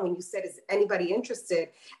came around, when you said, is anybody interested?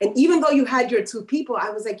 And even though you had your 2 people, I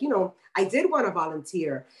was like, you know, I did want to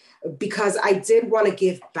volunteer because I did want to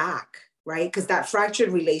give back, right? Because that fractured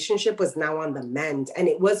relationship was now on the mend. And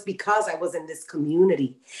it was because I was in this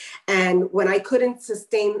community. And when I couldn't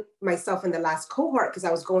sustain myself in the last cohort, because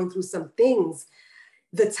I was going through some things,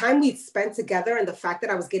 the time we'd spent together and the fact that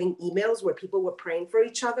I was getting emails where people were praying for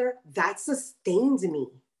each other, that sustained me.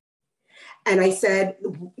 And I said,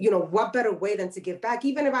 you know, what better way than to give back?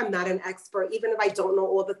 Even if I'm not an expert, even if I don't know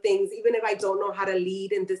all the things, even if I don't know how to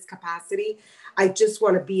lead in this capacity, I just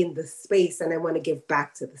want to be in the space and I want to give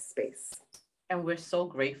back to the space. And we're so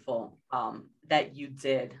grateful that you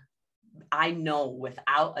did. I know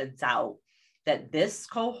without a doubt that this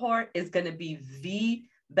cohort is going to be the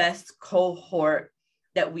best cohort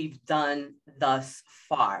that we've done thus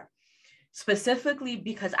far, specifically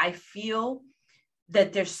because I feel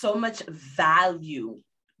that there's so much value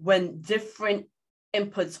when different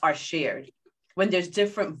inputs are shared, when there's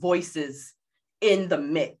different voices in the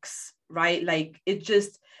mix, right? Like it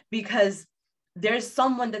just, because there's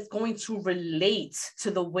someone that's going to relate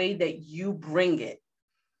to the way that you bring it,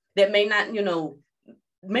 that may not, you know,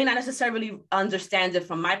 may not necessarily understand it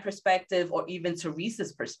from my perspective or even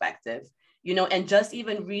Teresa's perspective, you know, and just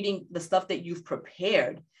even reading the stuff that you've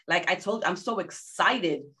prepared. Like I told, I'm so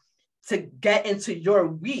excited to get into your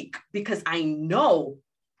week because I know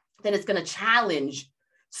that it's going to challenge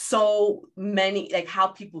so many, like how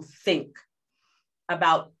people think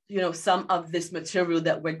about, you know, some of this material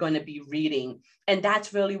that we're going to be reading. And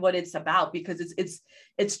that's really what it's about, because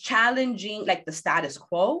it's challenging like the status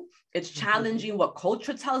quo. It's challenging what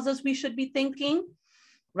culture tells us we should be thinking,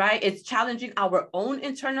 right? It's challenging our own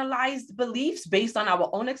internalized beliefs based on our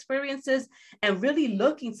own experiences and really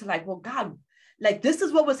looking to like, well, God, like this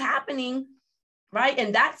is what was happening, right?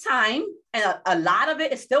 In that time, and a lot of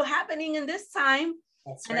it is still happening in this time.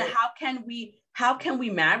 That's right. And how can we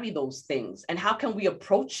marry those things? And how can we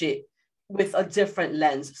approach it with a different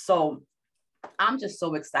lens? So I'm just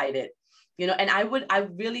so excited, you know, and I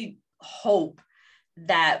really hope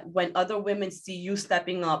that when other women see you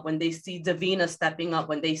stepping up, when they see Davina stepping up,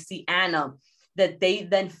 when they see Anna, that they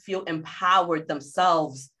then feel empowered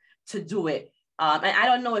themselves to do it. And I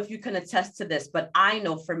don't know if you can attest to this, but I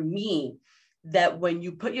know for me that when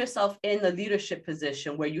you put yourself in the leadership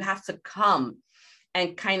position where you have to come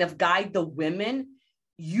and kind of guide the women,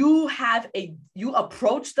 you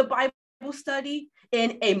approach the Bible study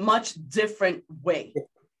in a much different way.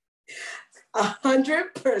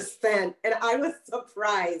 100%. And I was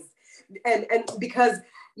surprised. And because,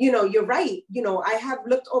 you know, you're right. You know, I have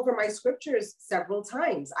looked over my scriptures several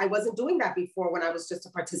times. I wasn't doing that before when I was just a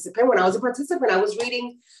participant. When I was a participant, I was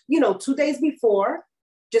reading, you know, 2 days before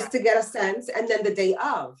just to get a sense, and then the day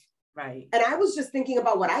of. Right. And I was just thinking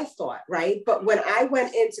about what I thought, right? But when I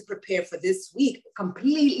went in to prepare for this week,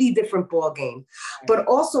 completely different ball game. Right. But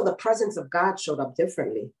also the presence of God showed up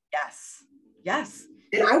differently. Yes. Yes.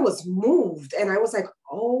 And I was moved and I was like,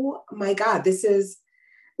 oh my God, it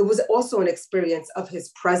was also an experience of his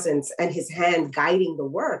presence and his hand guiding the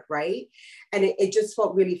work, right? And it just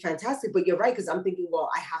felt really fantastic. But you're right, because I'm thinking, well,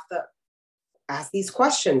 I have to ask these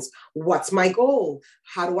questions. What's my goal?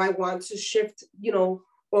 How do I want to shift, you know,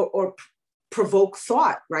 or provoke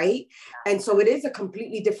thought, right? And so it is a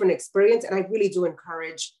completely different experience. And I really do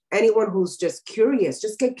encourage anyone who's just curious,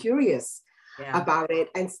 just get curious about it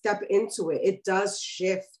and step into it. It does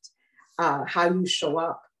shift how you show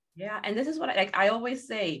up. Yeah. And this is what I always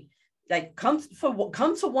say, like come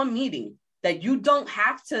to one meeting. That you don't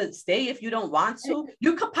have to stay if you don't want to.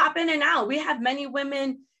 You could pop in and out. We have many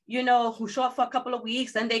women, you know, who show up for a couple of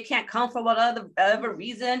weeks, then they can't come for whatever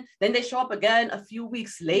reason. Then they show up again a few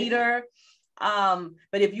weeks later. But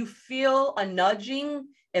if you feel a nudging,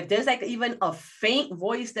 if there's like even a faint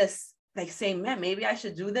voice that's like saying, man, maybe I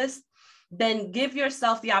should do this, then give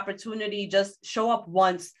yourself the opportunity, just show up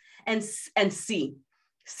once and see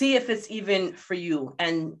if it's even for you.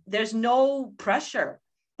 And there's no pressure.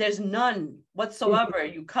 There's none whatsoever.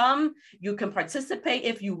 Mm-hmm. You come, you can participate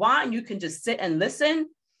if you want, and you can just sit and listen.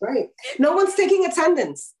 Right. No one's taking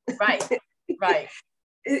attendance. Right. Right.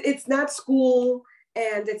 It's not school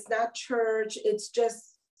and it's not church. It's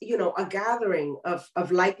just a gathering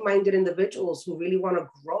of like-minded individuals who really want to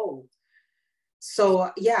grow.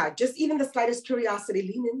 So yeah, just even the slightest curiosity,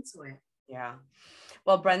 lean into it. Yeah.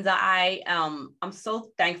 Well, Brenda, I'm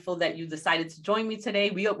so thankful that you decided to join me today.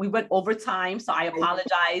 We went over time, so I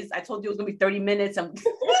apologize. I told you it was gonna be 30 minutes and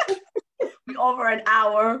we over an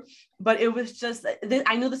hour, but it was just,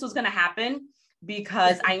 I knew this was gonna happen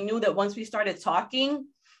because I knew that once we started talking,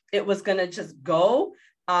 it was gonna just go.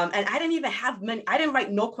 And I didn't even have I didn't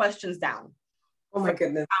write no questions down. Oh my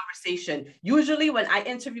goodness. Conversation. Usually when I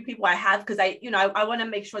interview people, I have, because I want to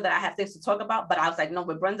make sure that I have things to talk about, but I was like, no,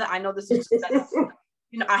 with Brenda, I know this is just,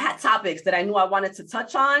 I had topics that I knew I wanted to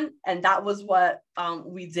touch on, and that was what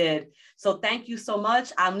we did. So thank you so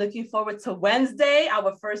much. I'm looking forward to Wednesday,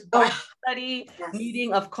 our first Bible study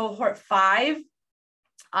meeting of cohort 5.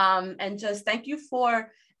 And just thank you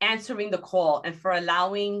for answering the call and for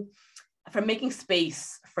making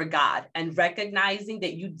space for God and recognizing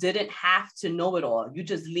that you didn't have to know it all. You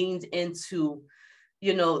just leaned into,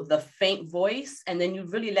 the faint voice, and then you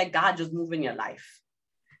really let God just move in your life.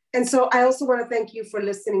 And so I also want to thank you for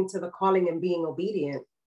listening to the calling and being obedient.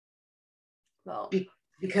 Well,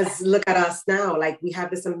 because look at us now, like we have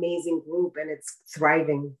this amazing group and it's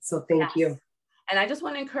thriving. So thank you. And I just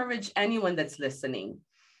want to encourage anyone that's listening.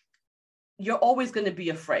 You're always going to be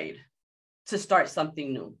afraid to start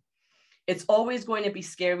something new. It's always going to be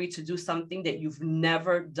scary to do something that you've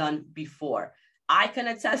never done before. I can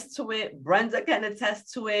attest to it. Brenda can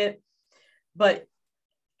attest to it. But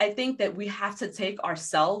I think that we have to take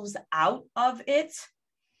ourselves out of it,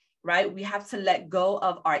 right? We have to let go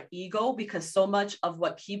of our ego, because so much of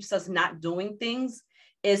what keeps us not doing things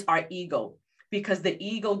is our ego, because the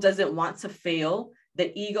ego doesn't want to fail.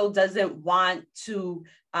 The ego doesn't want to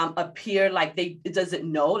appear like it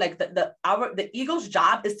doesn't know. Like the ego's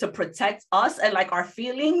job is to protect us and like our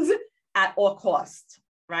feelings at all costs,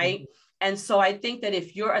 right? Mm-hmm. And so I think that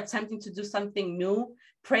if you're attempting to do something new,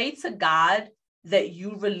 pray to God that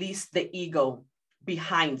you release the ego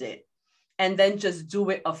behind it, and then just do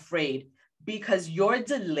it afraid, because your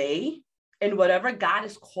delay in whatever God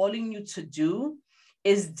is calling you to do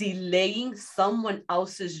is delaying someone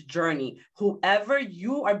else's journey. Whoever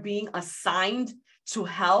you are being assigned to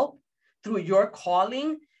help through your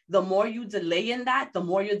calling, the more you delay in that, the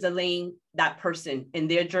more you're delaying that person in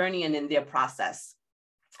their journey and in their process.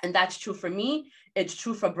 And that's true for me. It's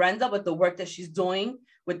true for Brenda with the work that she's doing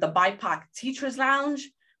with the BIPOC Teachers Lounge.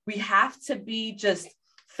 We have to be just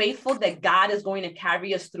faithful that God is going to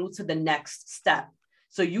carry us through to the next step.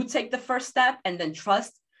 So you take the first step and then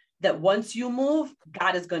trust that once you move,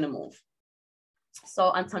 God is going to move.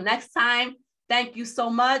 So until next time, thank you so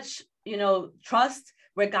much. Trust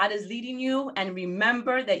where God is leading you, and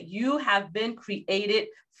remember that you have been created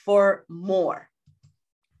for more.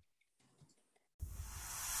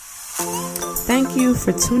 Thank you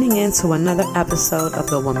for tuning in to another episode of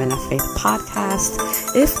the Woman of Faith podcast.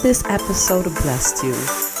 If this episode blessed you,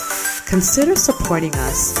 consider supporting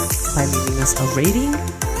us by leaving us a rating,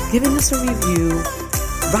 giving us a review,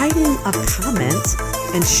 writing a comment,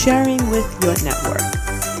 and sharing with your network.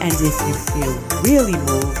 And if you feel really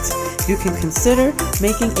moved, you can consider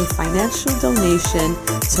making a financial donation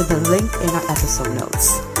to the link in our episode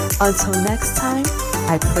notes. Until next time,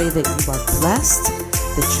 I pray that you are blessed,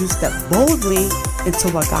 that you step boldly into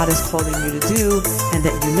what God is calling you to do, and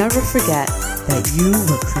that you never forget that you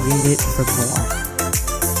were created for more.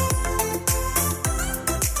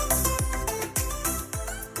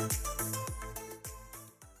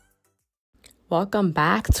 Welcome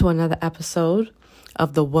back to another episode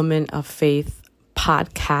of the Woman of Faith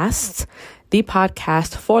podcast, the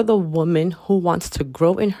podcast for the woman who wants to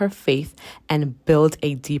grow in her faith and build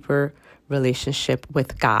a deeper relationship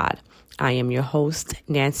with God. I am your host,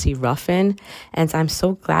 Nancy Ruffin, and I'm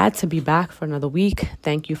so glad to be back for another week.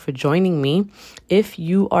 Thank you for joining me. If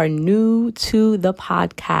you are new to the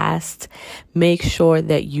podcast, make sure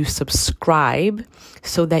that you subscribe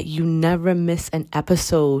so that you never miss an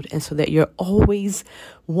episode, and so that you're always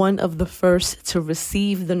one of the first to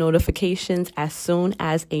receive the notifications as soon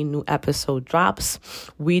as a new episode drops.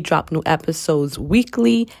 We drop new episodes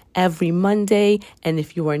weekly, every Monday. And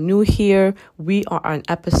if you are new here, we are on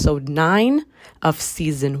episode 9 of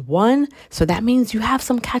season 1. So that means you have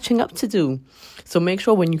some catching up to do. So make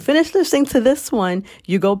sure when you finish listening to this one,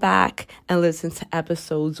 you go back and listen to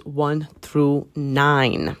episodes 1 through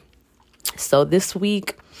 9. So this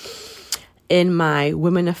week, in my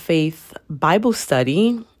Women of Faith Bible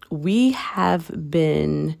study, we have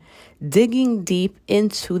been digging deep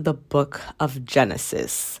into the book of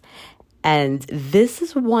Genesis. And this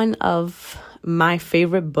is one of my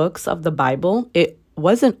favorite books of the Bible. It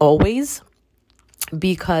wasn't always,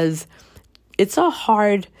 because it's a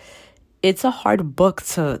hard book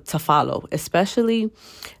to follow, especially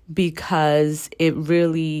because it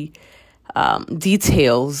really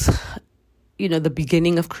details, the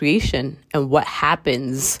beginning of creation and what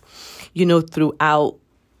happens, throughout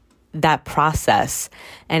that process.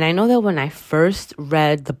 And I know that when I first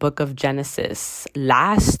read the book of Genesis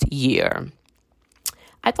last year,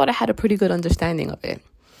 I thought I had a pretty good understanding of it.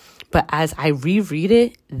 But as I reread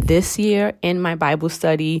it this year in my Bible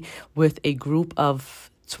study with a group of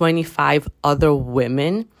 25 other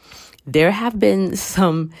women, there have been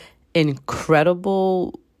some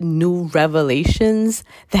incredible new revelations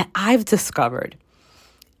that I've discovered.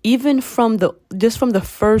 Even from the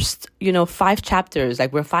first, 5 chapters,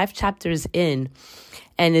 like we're 5 chapters in,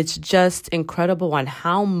 and it's just incredible on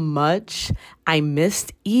how much I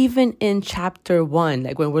missed even in chapter 1.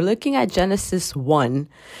 Like when we're looking at Genesis 1,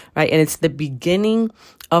 right? And it's the beginning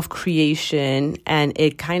of creation, and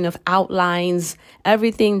it kind of outlines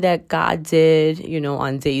everything that God did,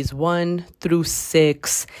 on days 1 through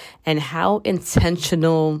 6, and how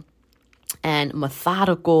intentional and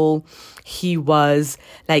methodical he was.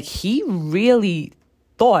 Like he really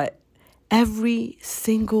thought every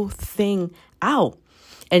single thing out.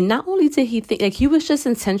 And not only did he think, like he was just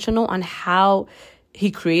intentional on how he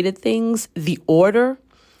created things, the order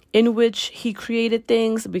in which he created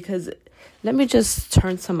things. Because let me just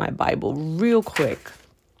turn to my Bible real quick.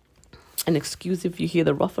 And excuse if you hear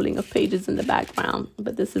the ruffling of pages in the background,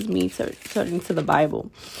 but this is me turning to the Bible.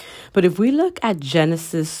 But if we look at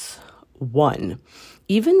Genesis 1,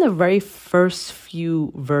 even the very first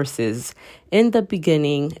few verses, in the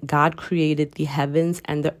beginning, God created the heavens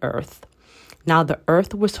and the earth. Now the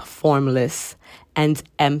earth was formless and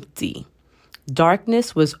empty.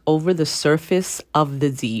 Darkness was over the surface of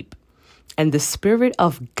the deep, and the Spirit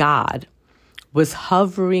of God was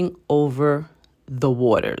hovering over the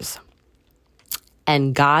waters.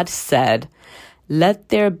 And God said, "Let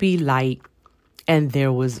there be light," and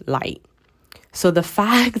there was light. So the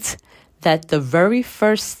fact that the very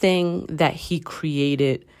first thing that he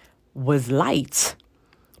created was light,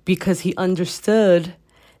 because he understood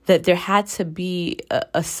that there had to be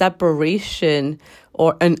a separation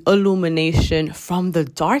or an illumination from the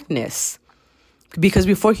darkness. Because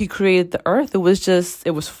before he created the earth, it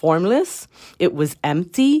was formless, it was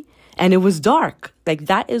empty, and it was dark. Like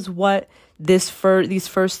that is what these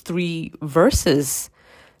first 3 verses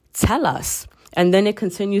tell us. And then it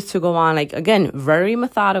continues to go on, like, again, very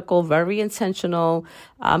methodical, very intentional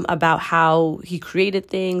about how he created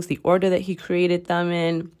things, the order that he created them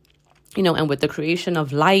in, and with the creation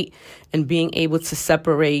of light and being able to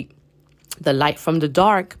separate the light from the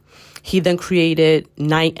dark, he then created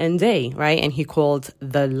night and day, right? And he called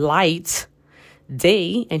the light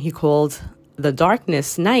day, and he called the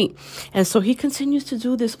darkness night. And so he continues to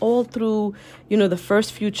do this all through, the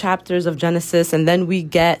first few chapters of Genesis. And then we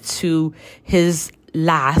get to his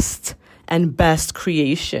last and best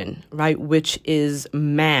creation, right? Which is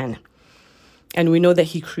man. And we know that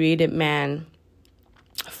he created man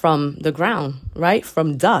from the ground, right?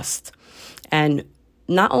 From dust. And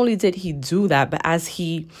not only did he do that, but as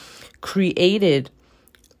he created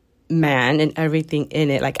man and everything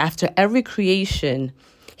in it, like after every creation,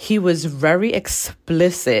 he was very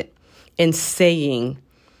explicit in saying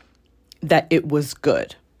that it was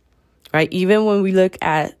good, right? Even when we look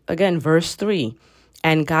at, again, verse 3,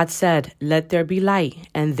 and God said, "Let there be light,"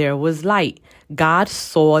 and there was light. God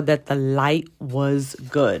saw that the light was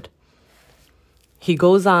good. He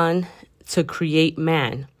goes on to create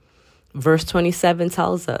man. Verse 27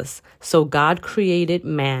 tells us, "So God created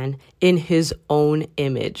man in his own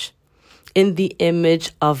image. In the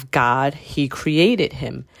image of God, he created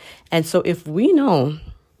him." And so if we know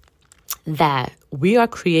that we are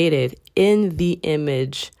created in the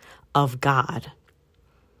image of God,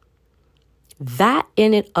 that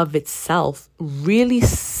in and of itself really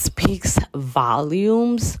speaks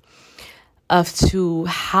volumes of to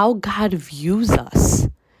how God views us,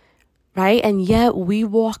 right? And yet we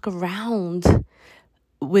walk around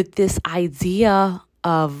with this idea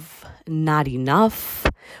of not enough,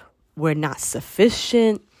 we're not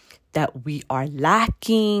sufficient, that we are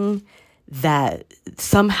lacking, that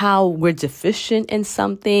somehow we're deficient in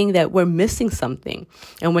something, that we're missing something.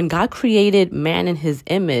 And when God created man in his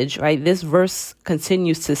image, right, this verse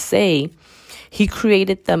continues to say, he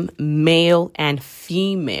created them male and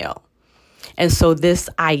female. And so this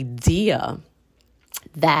idea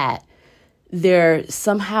that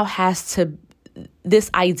this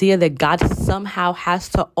idea that God somehow has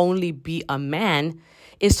to only be a man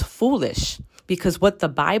is foolish, because what the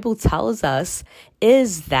Bible tells us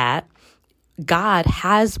is that God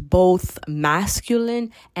has both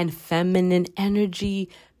masculine and feminine energy,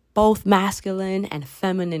 both masculine and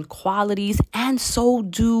feminine qualities, and so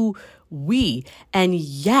do we. And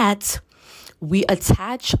yet we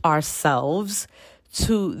attach ourselves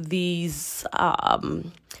to these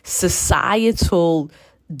societal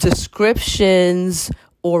descriptions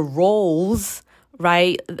or roles,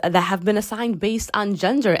 right, that have been assigned based on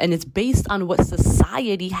gender. And it's based on what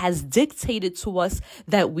society has dictated to us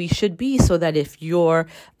that we should be. So that if you're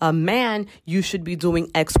a man, you should be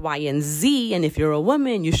doing X, Y, and Z. And if you're a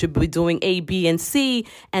woman, you should be doing A, B, and C.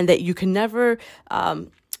 And that you can never,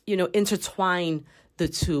 intertwine the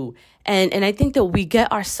two. And I think that we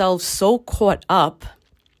get ourselves so caught up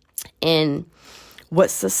in what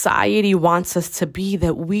society wants us to be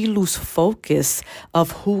that we lose focus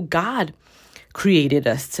of who God created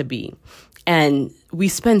us to be. And we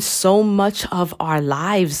spend so much of our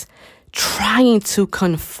lives trying to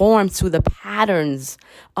conform to the patterns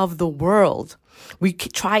of the world. We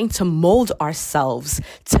trying to mold ourselves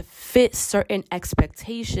to fit certain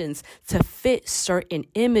expectations, to fit certain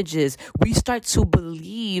images. We start to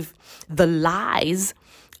believe the lies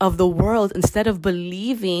of the world instead of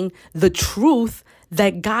believing the truth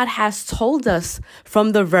that God has told us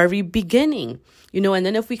from the very beginning. And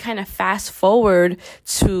then if we kind of fast forward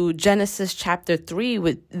to Genesis chapter 3,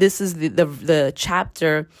 this is the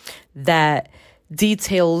chapter that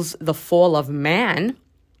details the fall of man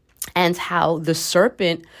and how the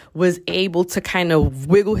serpent was able to kind of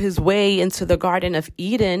wiggle his way into the Garden of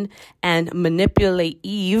Eden and manipulate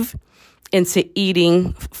Eve into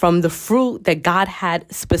eating from the fruit that God had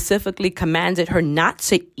specifically commanded her not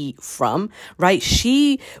to eat from, right?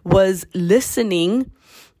 She was listening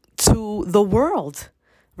to the world,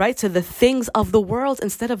 right? To the things of the world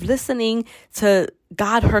instead of listening to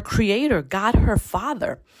God, her creator, God, her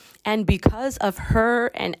father. And because of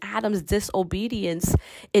her and Adam's disobedience,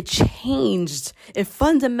 it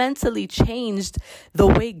fundamentally changed the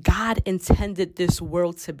way God intended this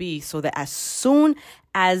world to be. So that as soon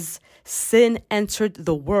as sin entered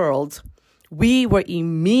the world, we were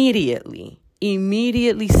immediately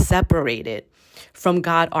separated from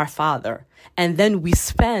God, our Father. And then we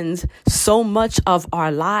spend so much of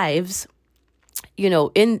our lives,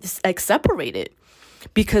 separated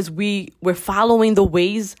because we're following the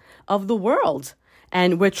ways of the world.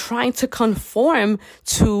 And we're trying to conform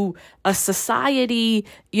to a society,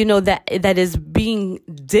 that is being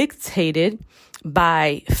dictated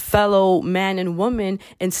by fellow man and woman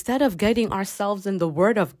instead of getting ourselves in the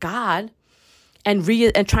Word of God and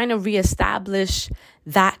trying to reestablish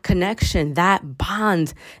that connection, that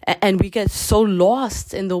bond. And we get so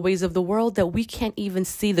lost in the ways of the world that we can't even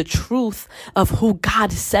see the truth of who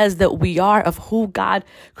God says that we are, of who God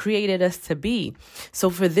created us to be. So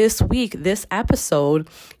for this week, this episode,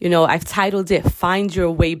 I've titled it Find Your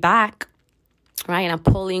Way Back. Right. And I'm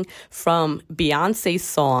pulling from Beyonce's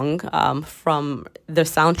song from the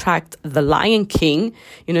soundtrack, The Lion King.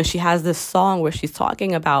 She has this song where she's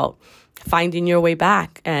talking about finding your way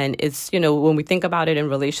back. And it's, when we think about it in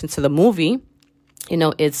relation to the movie,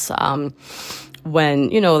 it's when,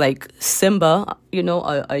 like Simba,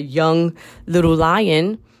 a young little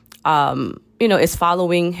lion, is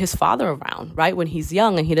following his father around, right? When he's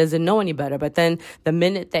young and he doesn't know any better. But then the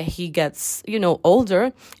minute that he gets,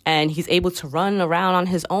 older and he's able to run around on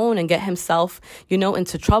his own and get himself,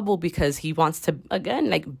 into trouble because he wants to,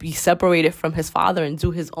 again, be separated from his father and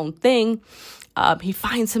do his own thing, he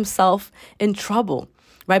finds himself in trouble,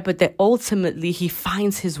 right? But that ultimately he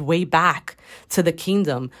finds his way back to the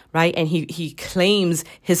kingdom, right? And he claims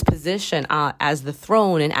his position as the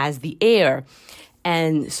throne and as the heir.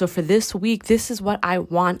 And so for this week, this is what I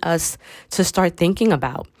want us to start thinking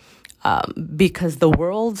about, because the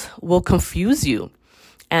world will confuse you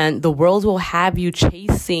and the world will have you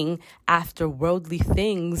chasing after worldly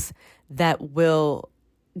things that will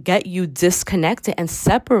get you disconnected and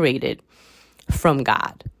separated from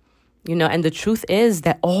God. And the truth is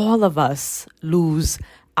that all of us lose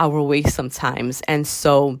our way sometimes. And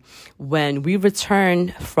so when we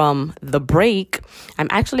return from the break, I'm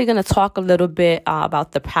actually going to talk a little bit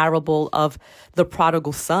about the parable of the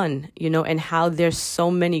prodigal son, and how there's so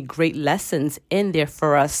many great lessons in there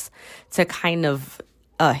for us to kind of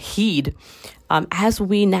heed as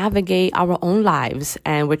we navigate our own lives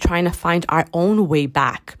and we're trying to find our own way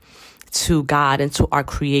back to God and to our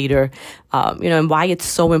Creator, and why it's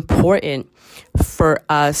so important for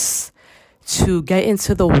us to get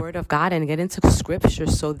into the Word of God and get into Scripture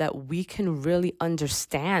so that we can really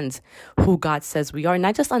understand who God says we are.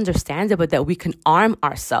 Not just understand it, but that we can arm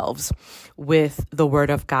ourselves with the Word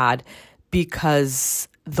of God, because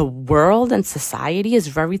the world and society is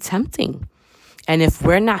very tempting. And if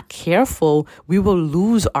we're not careful, we will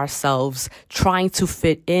lose ourselves trying to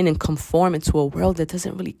fit in and conform into a world that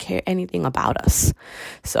doesn't really care anything about us.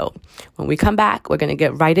 So when we come back, we're going to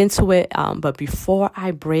get right into it. But before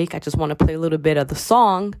I break, I just want to play a little bit of the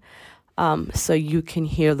song so you can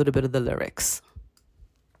hear a little bit of the lyrics.